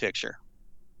really good in the picture.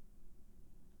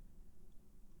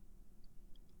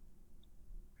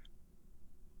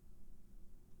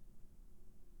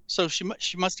 So she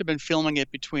must have been filming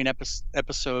it between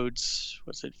episodes.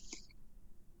 Was it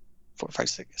 4, 5,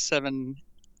 6, 7,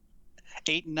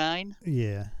 8, and 9?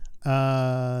 Yeah.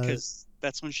 Because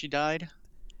that's when she died.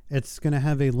 It's going to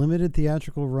have a limited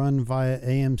theatrical run via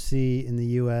AMC in the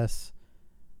U.S.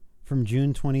 from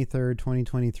June 23rd,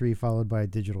 2023, followed by a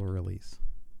digital release.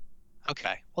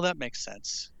 Okay, well that makes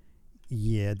sense.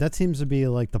 Yeah, that seems to be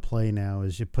like the play now.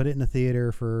 Is you put it in a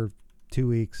theater for 2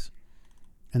 weeks,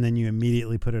 and then you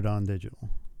immediately put it on digital.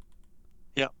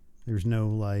 Yep. There's no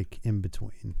like in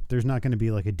between. There's not going to be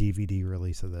like a DVD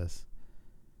release of this.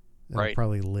 It'll Right.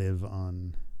 probably live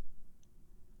on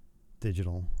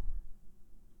digital.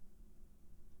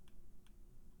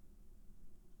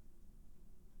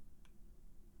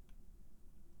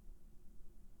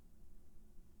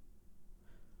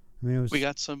 I mean, We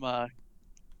got some. Go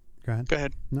ahead. Go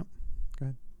ahead. No, go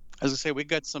ahead. As I say, we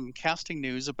got some casting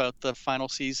news about the final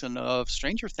season of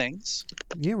Stranger Things.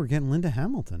 Yeah, we're getting Linda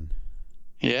Hamilton.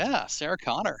 Yeah, Sarah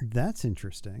Connor. That's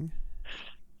interesting.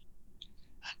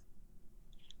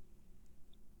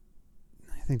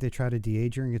 I think they try to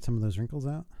de-age her and get some of those wrinkles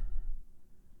out.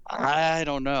 I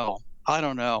don't know.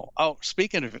 Oh,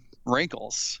 speaking of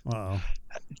wrinkles, Uh-oh.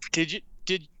 did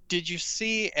you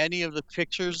see any of the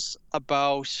pictures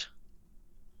about?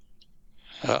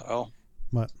 Uh-oh.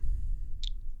 What?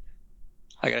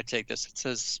 I gotta take this. It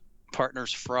says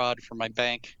partners fraud for my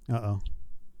bank. Uh-oh.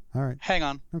 All right. Hang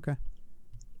on. Okay.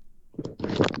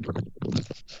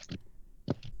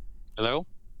 Hello?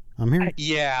 I'm here.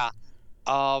 Yeah.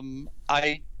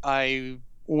 I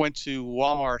went to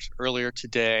Walmart earlier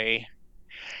today,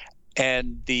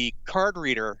 and the card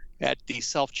reader at the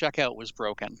self-checkout was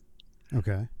broken.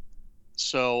 Okay.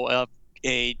 So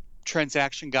a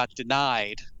transaction got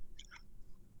denied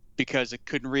because it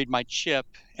couldn't read my chip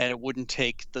and it wouldn't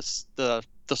take the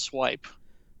swipe.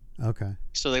 Okay.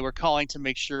 So they were calling to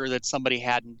make sure that somebody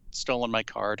hadn't stolen my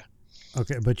card.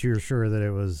 Okay, but you're sure that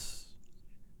it was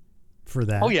for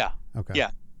that? Oh yeah. Okay.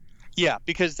 Yeah. Yeah,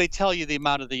 because they tell you the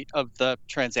amount of the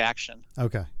transaction.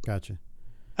 Okay, gotcha.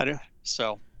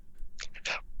 So,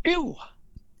 ew.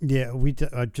 Yeah,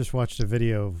 I just watched a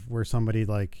video of where somebody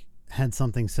like had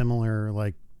something similar,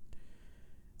 like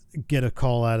get a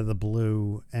call out of the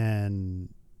blue and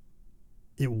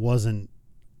it wasn't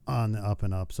on the up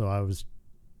and up. So I was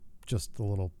just a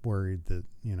little worried that,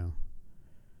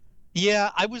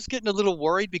 Yeah, I was getting a little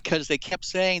worried because they kept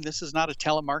saying this is not a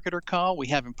telemarketer call. We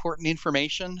have important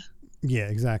information. Yeah,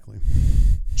 exactly.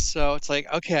 So it's like,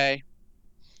 okay.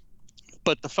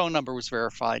 But the phone number was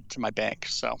verified to my bank.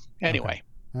 So anyway,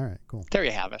 All right, cool. there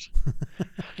you have it.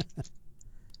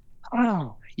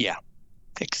 Oh, yeah.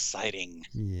 Exciting.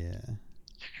 Yeah.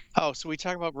 Oh, so we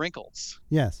talk about wrinkles.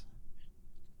 Yes.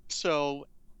 So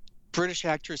British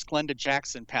actress Glenda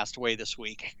Jackson passed away this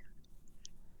week.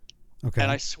 Okay.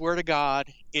 And I swear to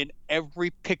God, in every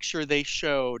picture they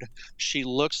showed, she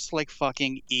looks like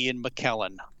fucking Ian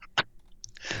McKellen.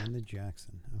 Glenda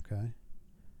Jackson. Okay.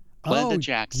 Glenda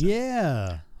Jackson.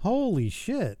 Yeah. Holy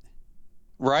shit.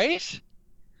 Right?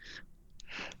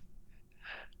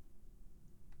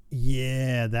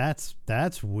 Yeah, that's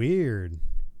weird.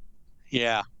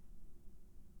 Yeah.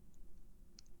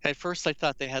 At first I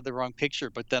thought they had the wrong picture,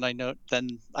 but then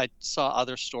I saw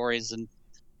other stories and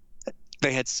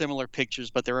they had similar pictures,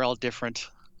 but they were all different.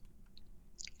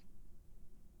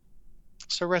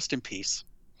 So rest in peace.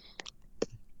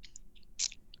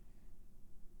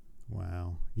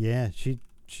 Wow. Yeah, she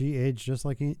aged just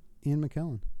like Ian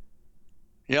McKellen.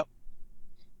 Yep.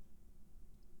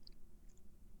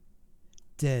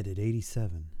 Dead at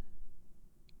 87.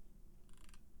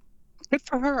 Good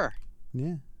for her.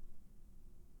 Yeah.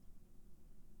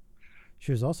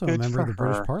 She was also a Good member of for the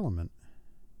British her. Parliament.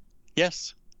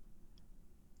 Yes.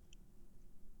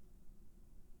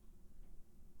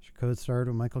 She co-starred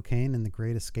with Michael Caine in The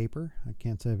Great Escaper. I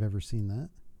can't say I've ever seen that.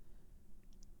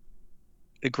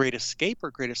 The Great Escape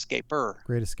or Great Escaper?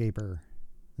 Great Escaper.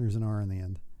 There's an R in the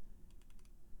end.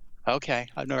 Okay.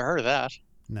 I've never heard of that.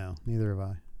 No, neither have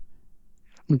I.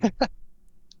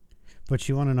 But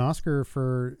she won an Oscar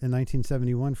in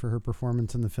 1971 for her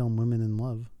performance in the film Women in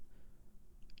Love.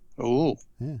 Ooh.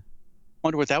 Yeah.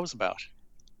 Wonder what that was about.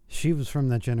 She was from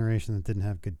that generation that didn't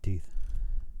have good teeth.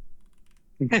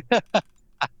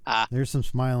 There's some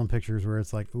smiling pictures where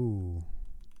it's like, ooh.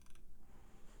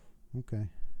 Okay.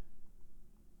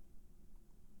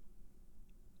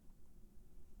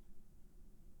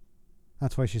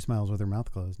 That's why she smiles with her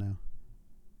mouth closed now.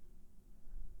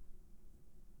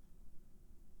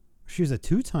 She's a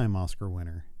 2-time Oscar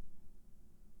winner.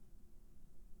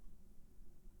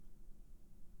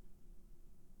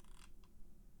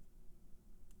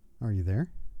 Are you there?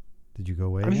 Did you go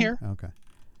away? I'm again? here. Okay.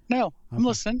 No, I'm Okay.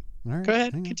 listening. All right. Go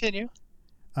ahead, hang on. continue.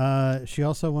 She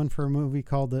also won for a movie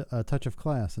called A Touch of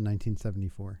Class in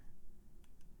 1974.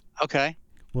 Okay.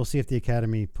 We'll see if the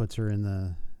Academy puts her in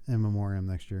the in memoriam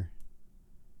next year.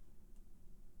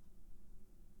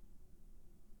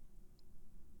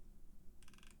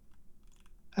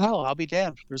 Oh, I'll be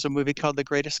damned. There's a movie called The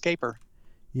Great Escaper.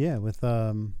 Yeah, with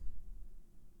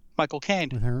Michael Caine.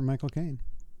 her and Michael Caine.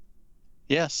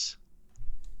 Yes.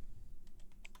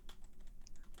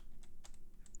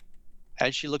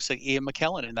 And she looks like Ian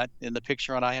McKellen in the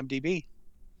picture on IMDb.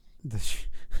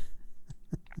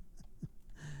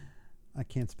 I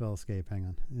can't spell escape. Hang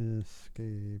on.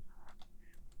 Escaper.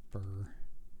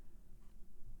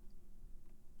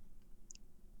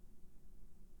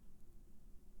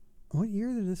 What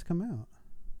year did this come out?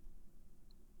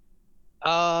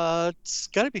 It's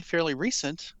got to be fairly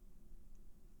recent.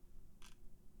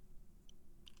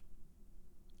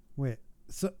 Wait.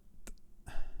 So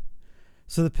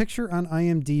the picture on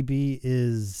IMDb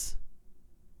is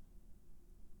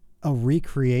a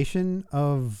recreation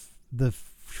of the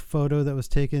photo that was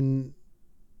taken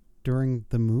during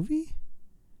the movie?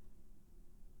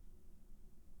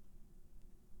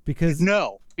 Because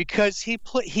No, because he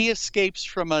escapes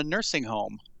from a nursing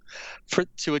home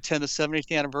to attend the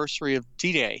 70th anniversary of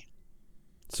D-Day.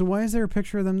 So why is there a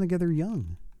picture of them together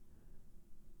young?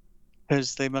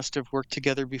 Because they must have worked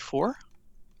together before.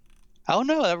 Oh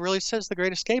no, that really says The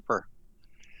Great Escaper.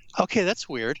 Okay, that's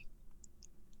weird.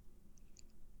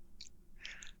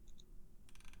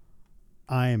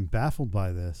 I am baffled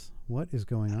by this. What is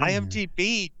going on here?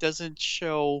 IMDb doesn't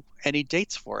show any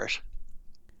dates for it.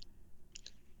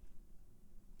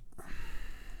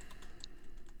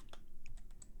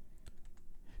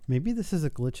 Maybe this is a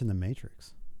glitch in the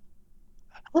Matrix.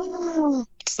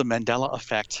 It's the Mandela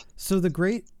effect. So the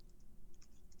great...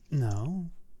 No.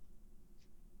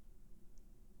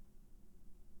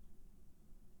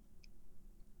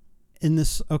 In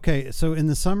this... Okay, so in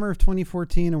the summer of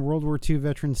 2014, a World War II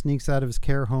veteran sneaks out of his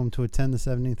care home to attend the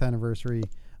 70th anniversary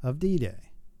of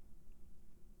D-Day.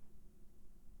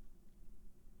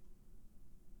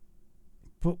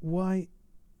 But why...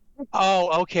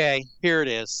 Oh, okay. Here it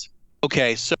is.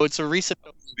 Okay, so it's a recent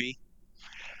movie.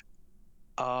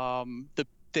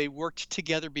 They worked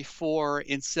together before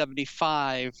in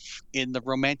 75 in The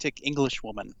Romantic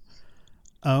Englishwoman.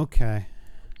 Okay.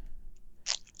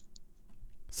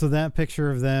 So that picture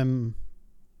of them,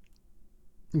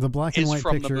 the black and Is white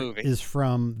from the picture movie. is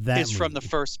from that It's from the movie.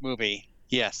 first movie.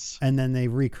 Yes. And then they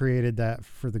recreated that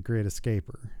for The Great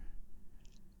Escaper.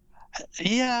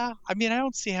 Yeah, I mean, I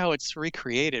don't see how it's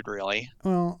recreated, really.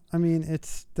 Well, I mean,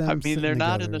 it's them I mean, sitting they're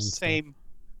not together in the and stuff. same.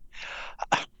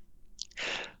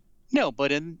 No,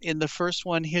 but in the first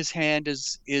one, his hand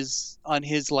is on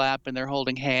his lap, and they're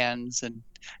holding hands, and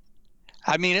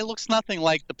I mean, it looks nothing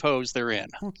like the pose they're in.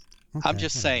 Okay, I'm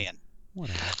just whatever. saying,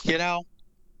 Whatever. you know,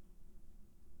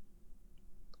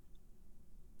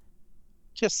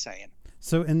 just saying.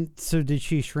 So did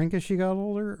she shrink as she got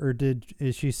older, or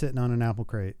is she sitting on an apple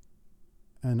crate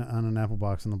and on an apple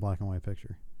box in the black and white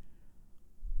picture?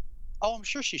 Oh, I'm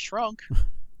sure she shrunk.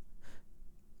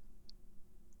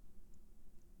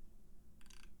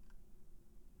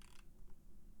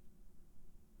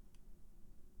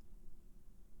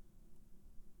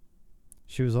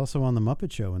 She was also on the Muppet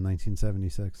Show in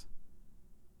 1976.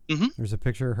 Mm-hmm. There's a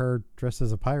picture of her dressed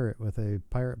as a pirate with a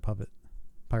pirate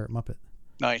Muppet.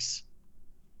 Nice.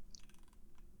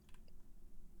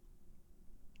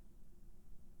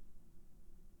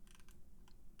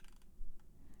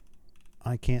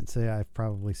 I can't say I've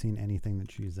probably seen anything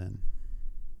that she's in.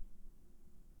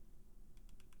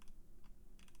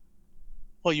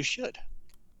 Well, you should.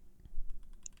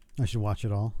 I should watch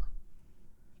it all.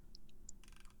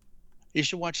 You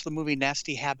should watch the movie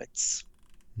Nasty Habits.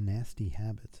 Nasty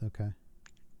Habits. Okay.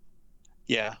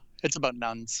 Yeah, it's about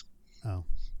nuns. Oh.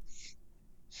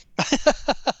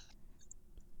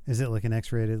 Is it like an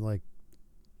X-rated, like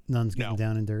nuns getting No.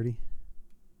 down and dirty?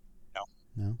 No.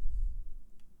 No?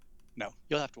 No,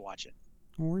 you'll have to watch it.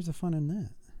 Well, where's the fun in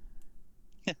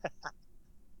that?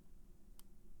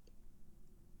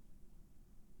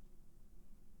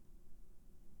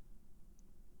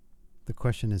 The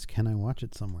question is, can I watch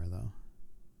it somewhere, though?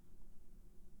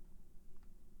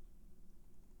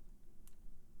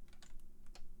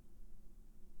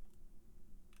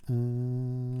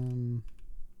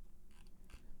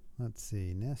 Let's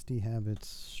see. Nasty Habits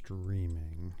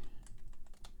streaming.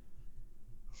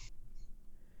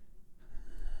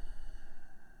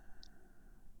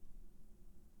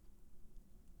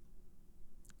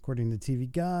 According to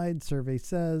TV Guide, survey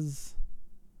says,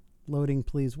 loading,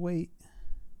 please wait.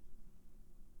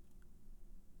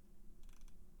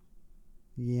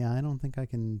 Yeah, I don't think I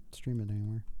can stream it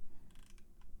anymore.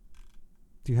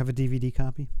 Do you have a DVD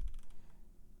copy?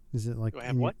 Is it like? Do I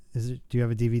have what? Do you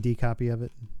have a DVD copy of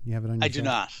it? You have it on your I do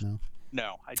not. No.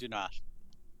 No, I do not.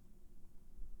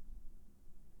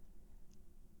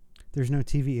 There's no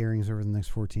TV airings over the next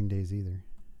 14 days either.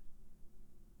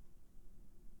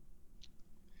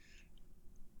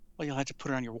 Well, you'll have to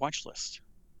put it on your watch list.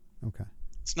 Okay.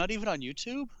 It's not even on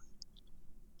YouTube?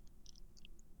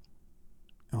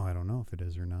 Oh, I don't know if it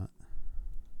is or not.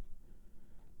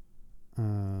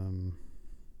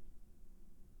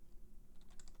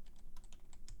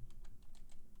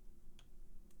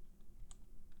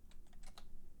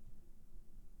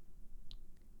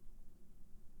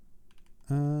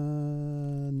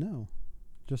 No.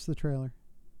 Just the trailer.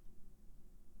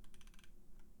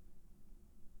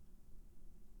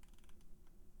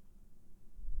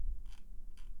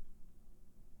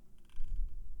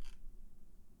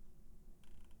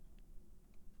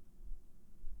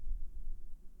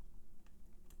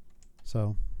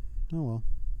 So, oh well.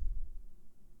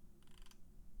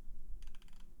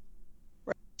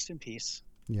 Rest in peace.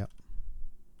 Yep.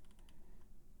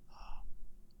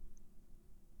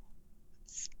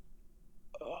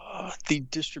 The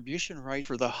distribution right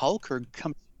for the Hulk are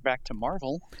coming back to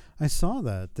Marvel. I saw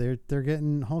that. They're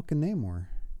getting Hulk and Namor.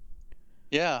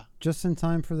 Yeah. Just in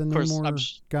time for the Of course,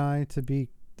 Namor guy to be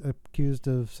accused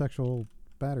of sexual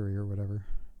battery or whatever.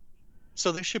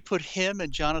 So they should put him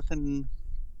and Jonathan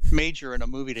Major in a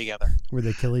movie together. Where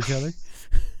they kill each other?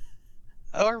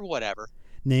 Or whatever.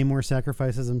 Namor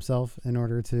sacrifices himself in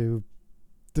order to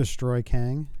destroy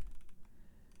Kang.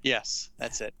 Yes,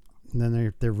 that's it. And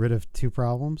then they're rid of two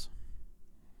problems.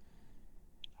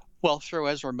 Well, throw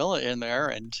Ezra Miller in there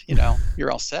and,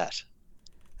 you're all set.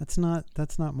 That's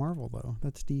not Marvel though.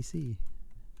 That's DC.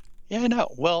 Yeah, I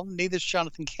know. Well, neither's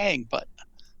Jonathan Kang,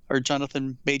 or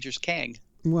Jonathan Major's Kang.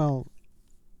 Well,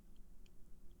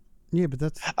 yeah, but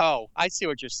that's... Oh, I see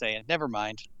what you're saying. Never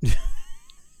mind.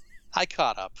 I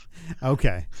caught up.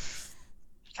 Okay.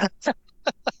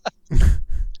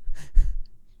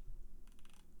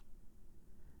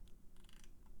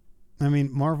 I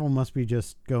mean, Marvel must be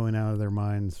just going out of their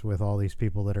minds with all these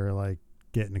people that are like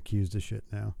getting accused of shit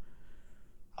now.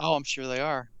 Oh, I'm sure they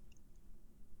are.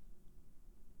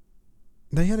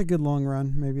 They had a good long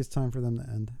run. Maybe it's time for them to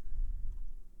end.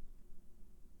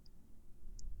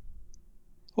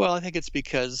 Well, I think it's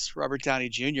because Robert Downey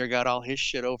Jr. got all his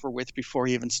shit over with before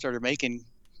he even started making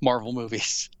Marvel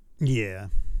movies. Yeah.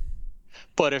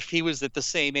 But if he was at the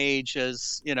same age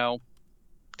as,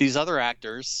 these other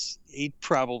actors, he'd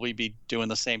probably be doing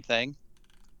the same thing.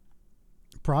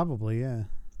 Probably, yeah.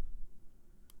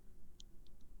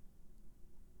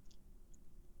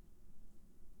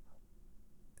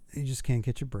 You just can't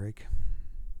get your break.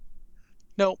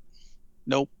 Nope.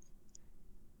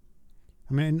 I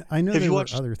mean, I know there were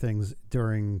other things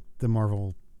during the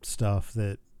Marvel stuff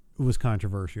that was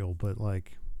controversial, but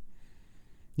like,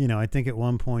 I think at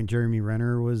one point Jeremy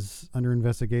Renner was under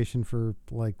investigation for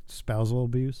like spousal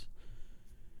abuse.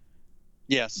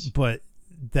 Yes. But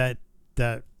that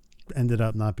ended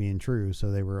up not being true,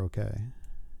 so they were okay.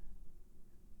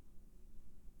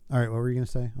 All right, what were you going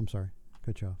to say? I'm sorry.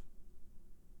 Cut you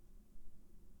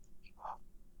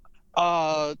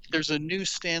off. There's a new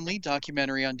Stan Lee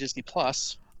documentary on Disney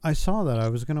Plus. I saw that. I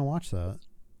was going to watch that.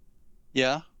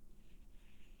 Yeah.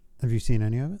 Have you seen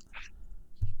any of it?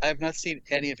 I have not seen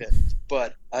any of it,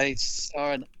 but I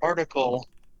saw an article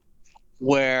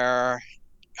where,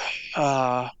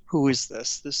 who is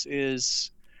this? This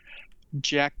is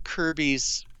Jack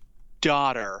Kirby's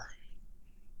daughter.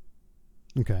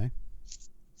 Okay.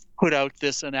 Put out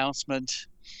this announcement,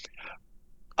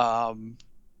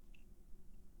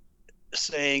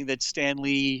 saying that Stan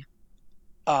Lee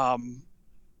had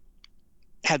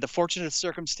the fortunate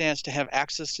circumstance to have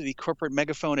access to the corporate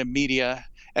megaphone and media,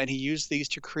 and he used these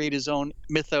to create his own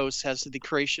mythos as to the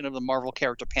creation of the Marvel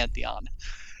character pantheon.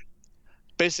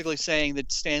 Basically saying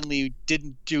that Stan Lee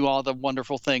didn't do all the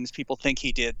wonderful things people think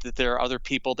he did, that there are other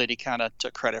people that he kind of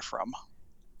took credit from.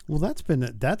 Well, that's been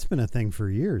a thing for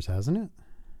years, hasn't it?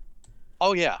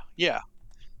 Oh, yeah.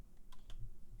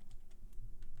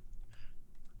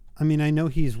 I mean, I know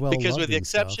he's well because loved with the and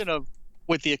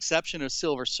exception of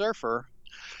Silver Surfer,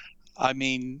 I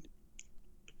mean,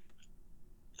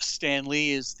 Stan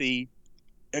Lee is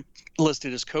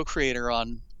listed as co-creator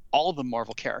on all the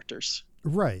Marvel characters.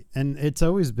 Right. And it's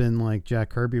always been like Jack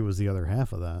Kirby was the other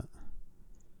half of that.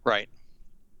 Right.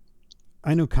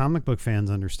 I know comic book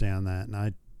fans understand that, and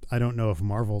I don't know if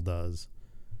Marvel does.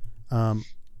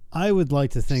 I would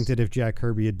like to think that if Jack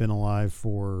Kirby had been alive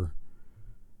for,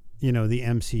 the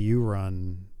MCU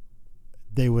run,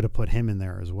 they would have put him in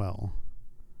there as well.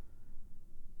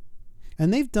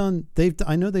 And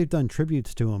I know they've done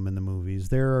tributes to him in the movies.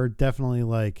 There are definitely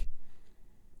like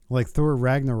Thor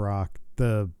Ragnarok,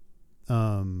 the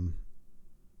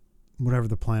whatever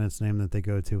the planet's name that they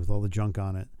go to with all the junk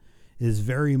on it, is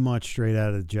very much straight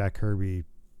out of Jack Kirby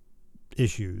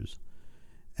issues.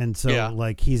 And so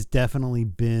like he's definitely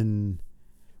been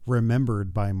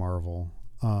remembered by Marvel.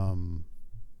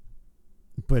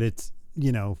 But it's,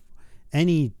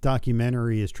 any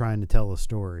documentary is trying to tell a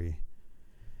story.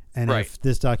 And if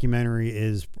this documentary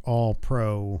is all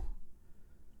pro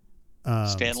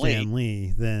Stan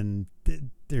Lee, then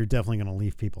they're definitely going to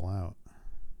leave people out.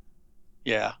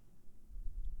 Yeah.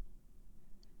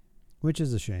 Which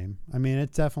is a shame. I mean,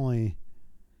 it definitely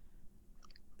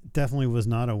was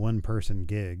not a one-person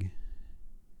gig.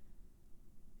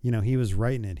 He was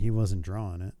writing it. He wasn't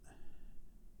drawing it.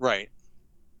 Right.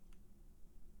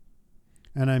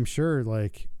 And I'm sure,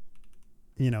 like,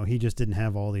 he just didn't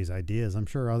have all these ideas. I'm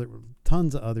sure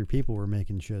tons of other people were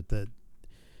making shit that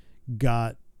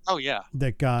got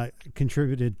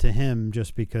contributed to him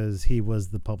just because he was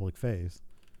the public face.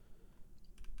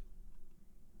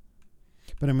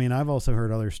 But I mean, I've also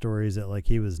heard other stories that like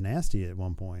he was nasty at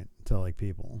one point to like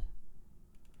people.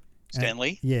 Stan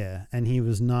Lee? Yeah, and he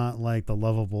was not like the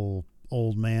lovable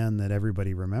old man that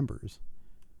everybody remembers.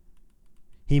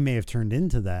 He may have turned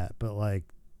into that, but like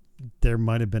there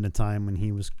might have been a time when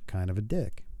he was kind of a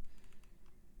dick.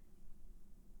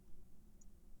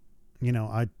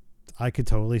 I could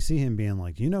totally see him being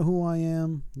like, "You know who I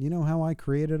am? You know how I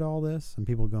created all this?" And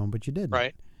people going, "But you didn't."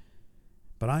 Right.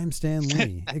 But I'm Stan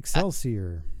Lee.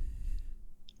 Excelsior.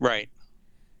 Right.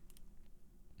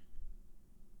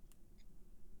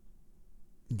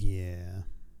 Yeah.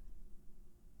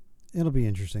 It'll be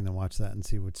interesting to watch that and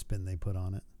see what spin they put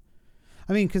on it.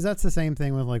 I mean, because that's the same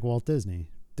thing with like Walt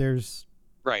Disney. There's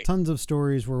tons of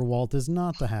stories where Walt is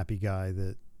not the happy guy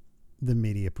that the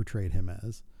media portrayed him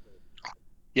as.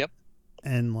 Yep.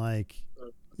 And like,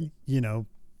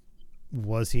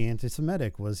 was he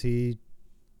anti-Semitic? Was he,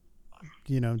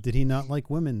 did he not like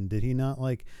women? Did he not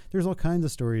like, there's all kinds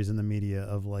of stories in the media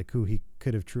of like who he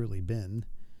could have truly been.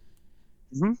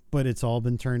 Mm-hmm. But it's all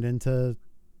been turned into,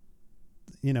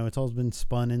 it's all been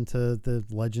spun into the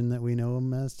legend that we know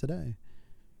him as today.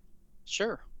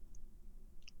 Sure.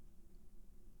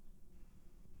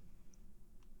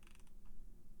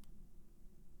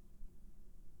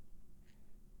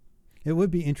 It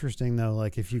would be interesting though,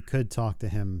 like if you could talk to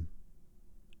him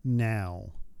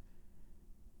now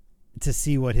to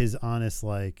see what his honest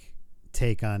like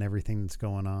take on everything that's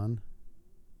going on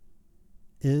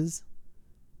is.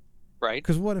 Right.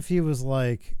 Because what if he was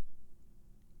like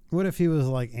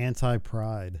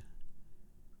anti-pride?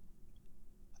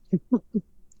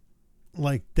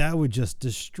 Like that would just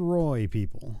destroy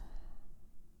people.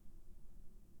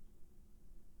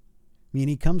 I mean,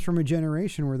 he comes from a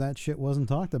generation where that shit wasn't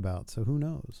talked about, so who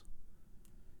knows?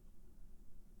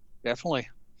 Definitely.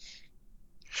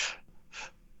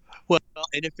 Well,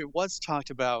 and if it was talked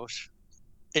about,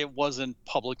 it wasn't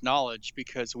public knowledge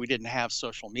because we didn't have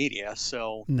social media.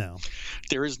 So no,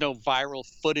 there is no viral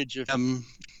footage of him,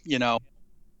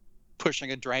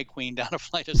 pushing a drag queen down a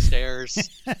flight of stairs.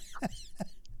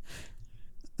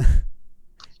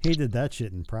 He did that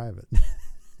shit in private.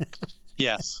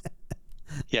 Yes.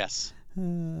 Yes.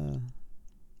 Oh,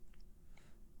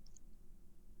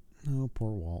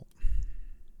 poor Walt.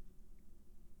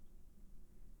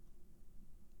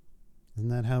 Isn't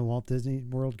that how Walt Disney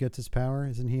World gets his power?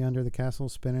 Isn't he under the castle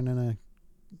spinning in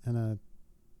a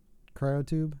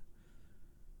cryotube?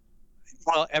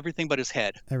 Well, everything but his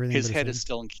head. His head is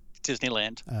still in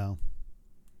Disneyland. Oh.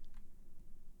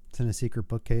 It's in a secret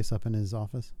bookcase up in his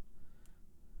office?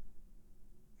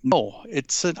 No,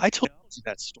 I told you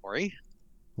that story.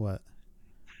 What?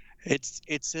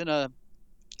 It's in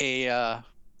a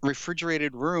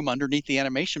refrigerated room underneath the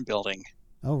animation building.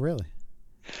 Oh, really?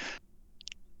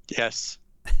 Yes.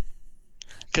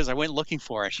 Because I went looking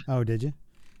for it. Oh, did you?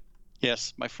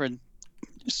 Yes, my friend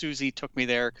Susie took me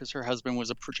there because her husband was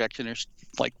a projectionist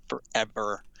like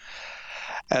forever.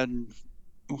 And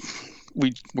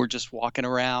we were just walking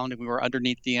around and we were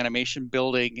underneath the animation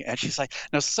building, and she's like,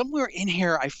 now somewhere in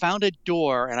here I found a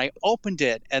door and I opened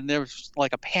it and there was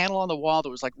like a panel on the wall that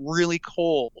was like really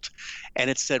cold and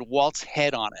it said Walt's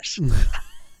head on it.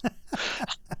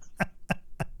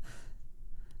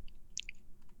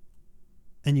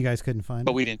 And you guys couldn't find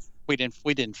but it?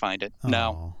 we didn't find it.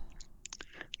 No, Oh.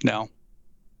 no,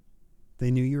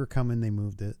 They knew you were coming. They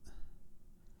moved it.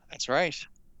 that's right.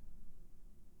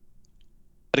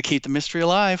 Got to keep the mystery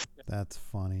alive. That's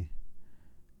funny.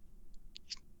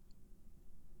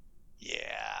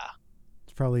 Yeah.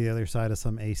 It's probably the other side of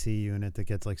some AC unit that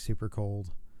gets like super cold.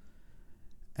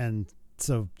 And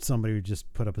so somebody would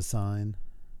just put up a sign.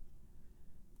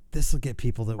 This will get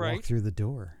people that walk Right. through the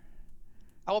door.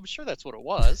 Oh, I'm sure that's what it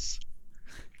was.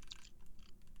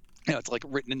 It's like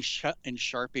written in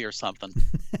Sharpie or something.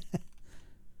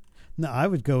 No, I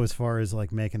would go as far as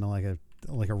like making like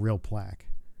a real plaque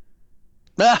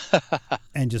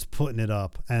and just putting it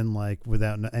up and like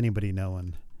without anybody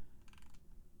knowing.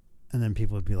 And then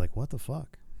people would be like, "What the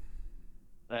fuck?"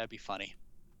 That'd be funny.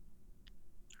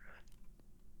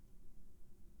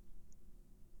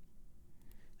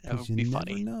 That 'Cause would you be never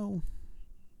funny. know.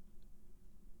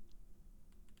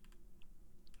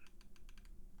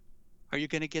 Are you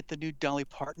going to get the new Dolly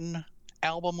Parton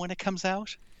album when it comes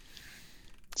out?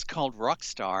 It's called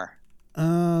Rockstar.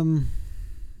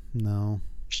 No.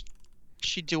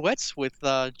 She duets with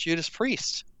Judas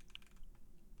Priest.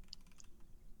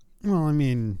 Well, I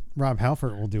mean, Rob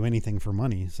Halford will do anything for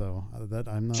money, so that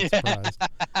I'm not surprised.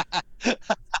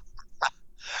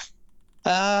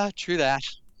 True that.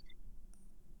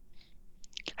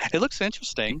 It looks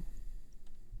interesting,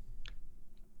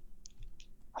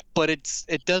 but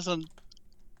it doesn't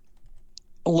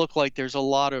look like there's a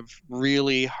lot of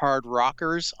really hard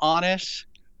rockers on it.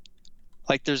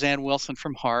 Like there's Ann Wilson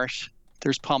from Heart,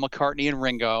 there's Paul McCartney and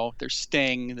Ringo, there's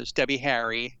Sting, there's Debbie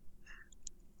Harry.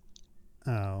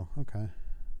 Oh, okay.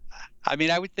 I mean,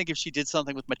 I would think if she did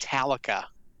something with Metallica,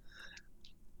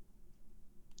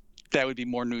 that would be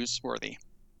more newsworthy.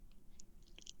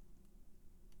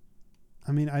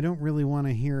 I mean, I don't really want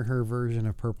to hear her version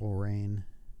of Purple Rain.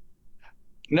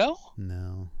 No?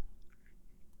 No.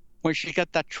 When she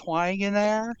got that twang in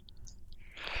there?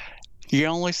 You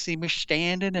only see me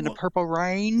standing in the purple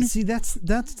rain? See, that's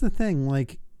the thing.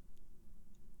 Like,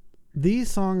 these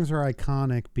songs are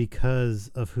iconic because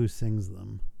of who sings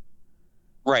them.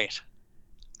 Right.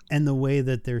 And the way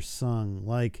that they're sung.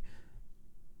 Like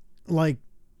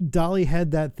Dolly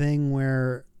had that thing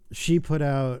where she put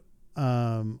out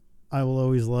I Will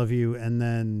Always Love You, and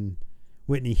then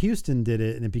Whitney Houston did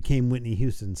it, and it became Whitney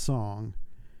Houston's song.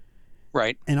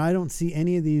 Right. And I don't see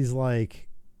any of these like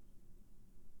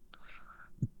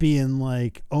being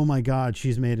like, oh my God,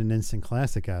 she's made an instant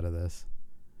classic out of this.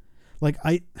 Like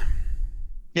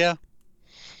Yeah.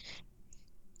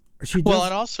 She Well, does,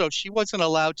 and also she wasn't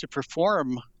allowed to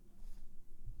perform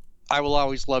I Will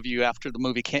Always Love You after the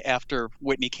movie after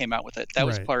Whitney came out with it. That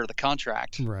was Right. part of the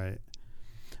contract. right.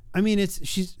 I mean, it's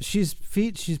she's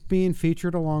being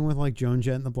featured along with like Joan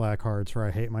Jett and the Blackhearts for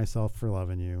I Hate Myself for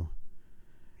Loving You.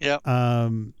 Yep.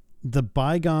 The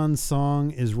Bygone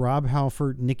song is Rob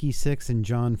Halford, Nikki Sixx, and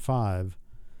John 5,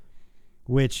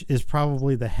 which is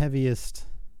probably the heaviest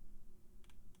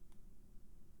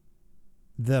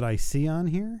that I see on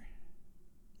here.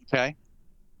 Okay.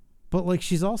 But like,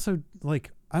 she's also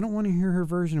like, I don't want to hear her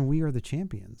version of We Are the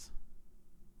Champions.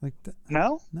 Like,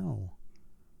 No? no.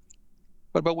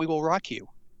 What about We Will Rock You?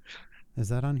 Is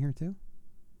that on here too?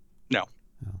 No.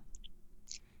 Oh.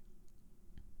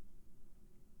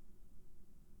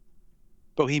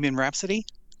 Bohemian Rhapsody?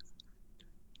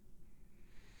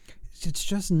 It's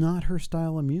just not her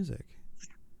style of music.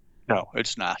 No,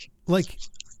 it's not. Like,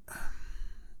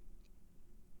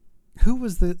 who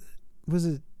was the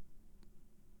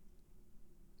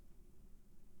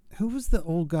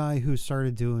old guy who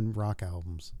started doing rock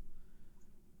albums?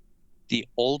 The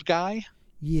old guy?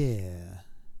 Yeah.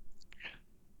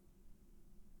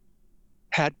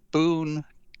 Pat Boone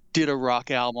did a rock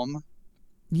album.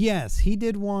 Yes, he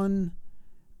did one.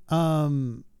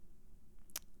 Oh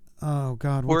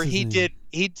God, what's Where his he name?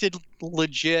 did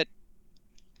legit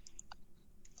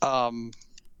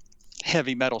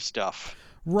heavy metal stuff.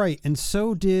 Right, and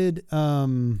so did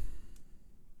In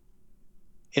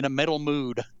a metal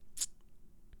mood.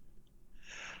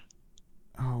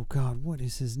 oh God, what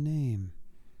is his name?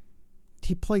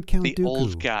 He played Count The Dooku.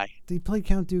 old guy. He played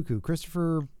Count Dooku.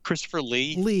 Christopher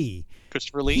Lee.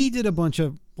 Christopher Lee. He did a bunch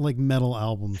of like metal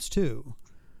albums too.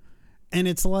 And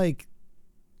it's like,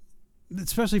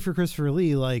 especially for Christopher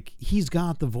Lee, like he's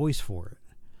got the voice for it.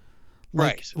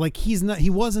 Like, Right. Like he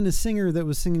wasn't a singer that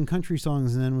was singing country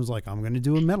songs and then was like, I'm going to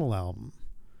do a metal album.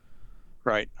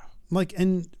 Right. Like,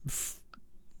 and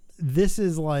this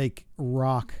is like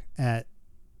rock at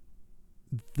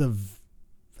the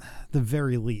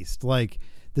very least. Like,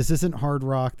 this isn't hard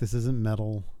rock. This isn't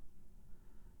metal.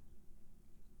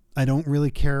 I don't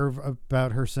really care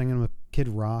about her singing with Kid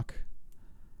Rock.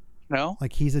 No?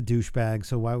 Like, he's a douchebag,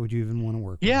 so why would you even want to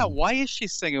work with Yeah, him? why is she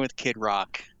singing with Kid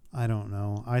Rock? I don't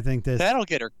know. I think That'll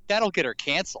get her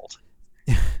canceled.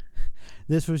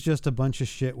 this was just a bunch of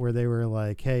shit where they were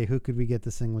like, hey, who could we get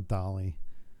to sing with Dolly?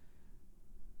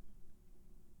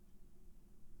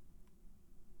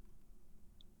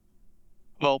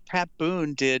 Well, Pat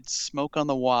Boone did Smoke on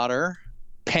the Water,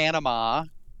 Panama,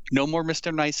 No More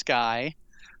Mr. Nice Guy,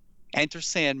 Enter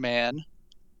Sandman,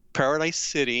 Paradise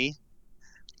City,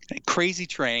 Crazy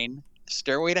Train,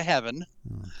 Stairway to Heaven.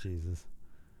 Oh, Jesus.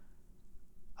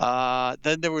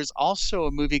 Then there was also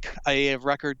a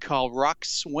record called Rock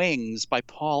Swings by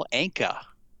Paul Anka.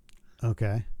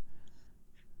 Okay.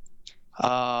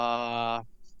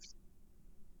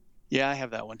 Yeah, I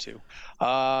have that one too.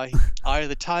 Eye of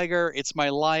the Tiger, It's My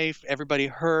Life, Everybody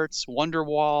Hurts,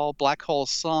 Wonderwall, Black Hole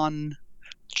Sun,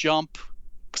 Jump,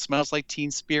 Smells Like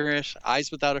Teen Spirit,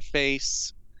 Eyes Without a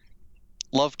Face,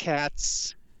 Love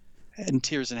Cats, and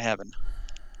Tears in Heaven.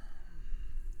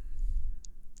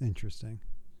 Interesting.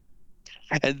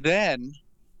 And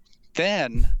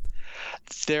then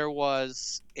there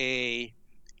was a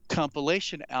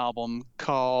compilation album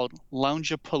called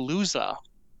Loungapalooza.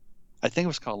 I think it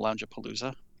was called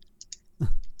Loungapalooza,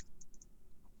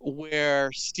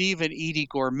 where Steve and Edie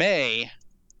Gourmet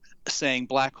sang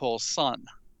Black Hole Sun.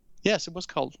 Yes, it was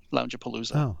called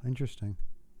Loungapalooza. Oh, interesting.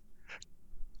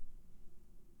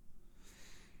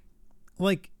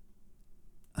 Like,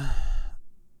 I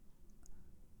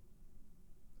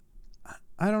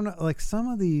don't know. Like, some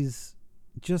of these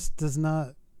just does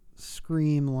not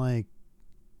scream like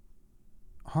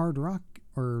hard rock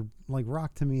or like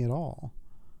rock to me at all.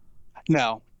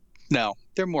 No,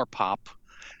 they're more pop.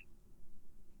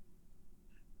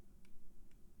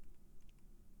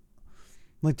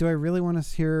 Like, do I really want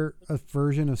to hear a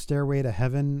version of Stairway to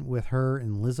Heaven with her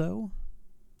and Lizzo?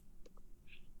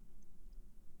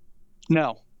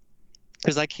 No,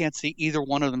 because I can't see either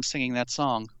one of them singing that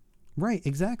song. Right,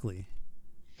 exactly.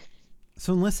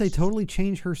 So unless they totally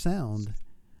change her sound,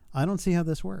 I don't see how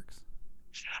this works.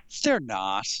 They're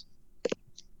not.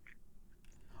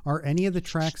 Are any of the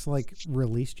tracks like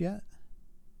released yet?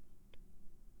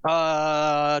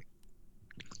 The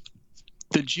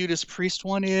Judas Priest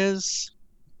one is,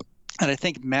 and I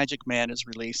think Magic Man is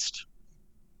released.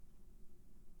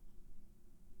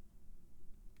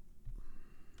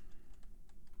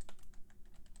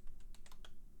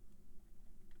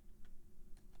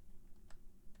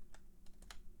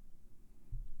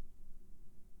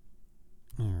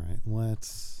 All right,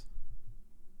 let's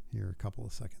hear a couple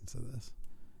of seconds of this.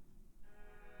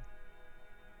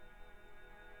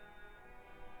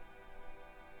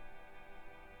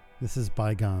 This is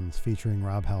Bygones featuring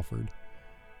Rob Halford.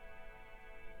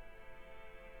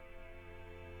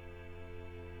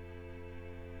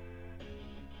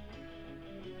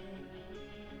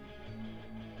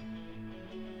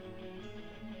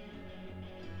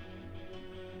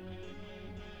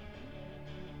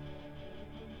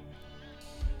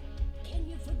 Can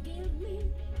you forgive me?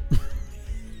 If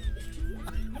you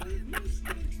made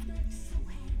mistakes, but so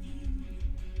have you.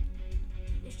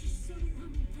 It's just so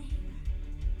unfair.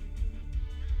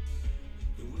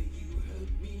 The way you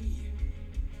hurt me,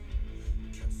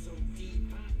 cut so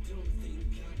deep I don't think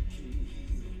I can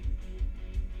heal.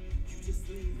 You just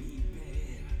lay me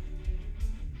bare.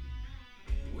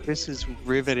 This is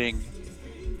riveting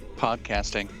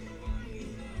podcasting.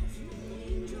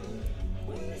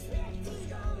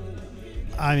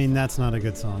 I mean, that's not a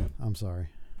good song. I'm sorry.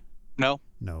 No?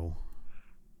 No.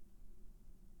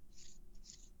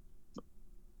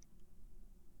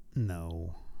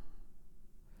 No.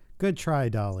 Good try,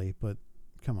 Dolly, but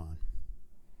come on.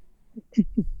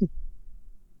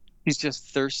 He's just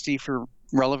thirsty for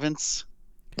relevance.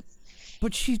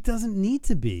 But she doesn't need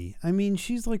to be. I mean,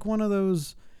 she's like one of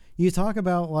those, you talk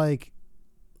about like,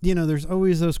 you know, there's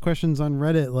always those questions on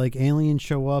Reddit, like aliens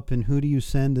show up and who do you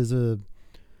send as the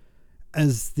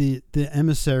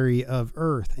emissary of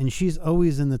Earth, and she's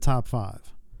always in the top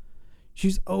 5.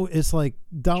 It's like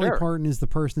Dolly Sure. Parton is the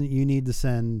person that you need to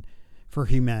send for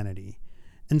humanity.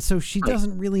 And so she Right.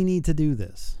 doesn't really need to do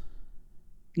this.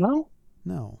 No?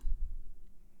 No.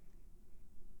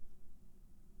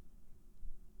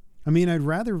 I mean, I'd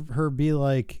rather her be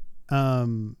like,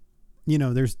 you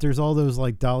know, there's all those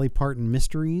like Dolly Parton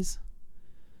mysteries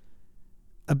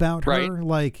about Right. her,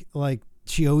 like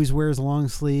she always wears long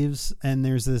sleeves, and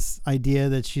there's this idea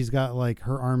that she's got like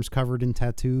her arms covered in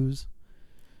tattoos.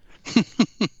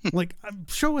 Like,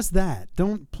 show us that.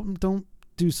 Don't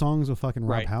do songs with fucking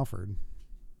Rob Right. Halford,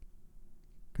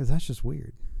 because that's just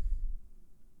weird.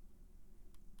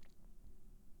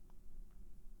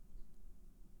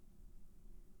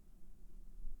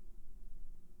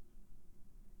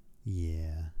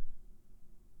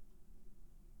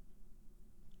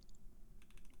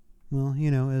 Well,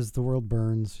 as the world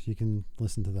burns, you can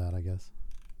listen to that, I guess.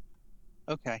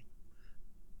 Okay.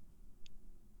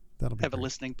 That'll be Have a great.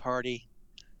 listening party.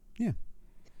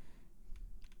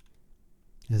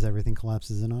 As everything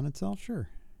collapses in on itself, sure.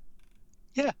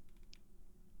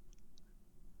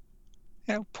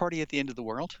 Party at the end of the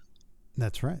world.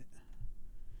 That's right.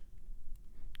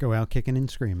 Go out kicking and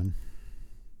screaming.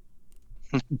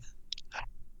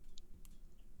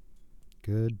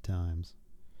 Good times.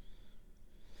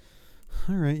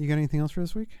 All right, you got anything else for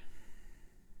this week?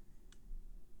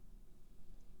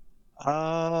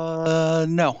 No.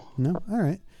 No? All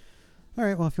right. All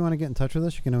right, well, if you want to get in touch with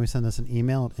us, you can always send us an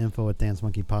email at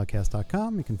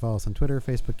info@dancemonkeypodcast.com. You can follow us on Twitter,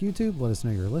 Facebook, YouTube. Let us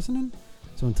know you're listening.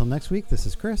 So until next week, this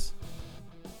is Chris.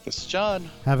 This is John.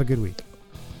 Have a good week.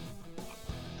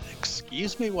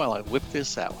 Excuse me while I whip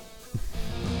this out.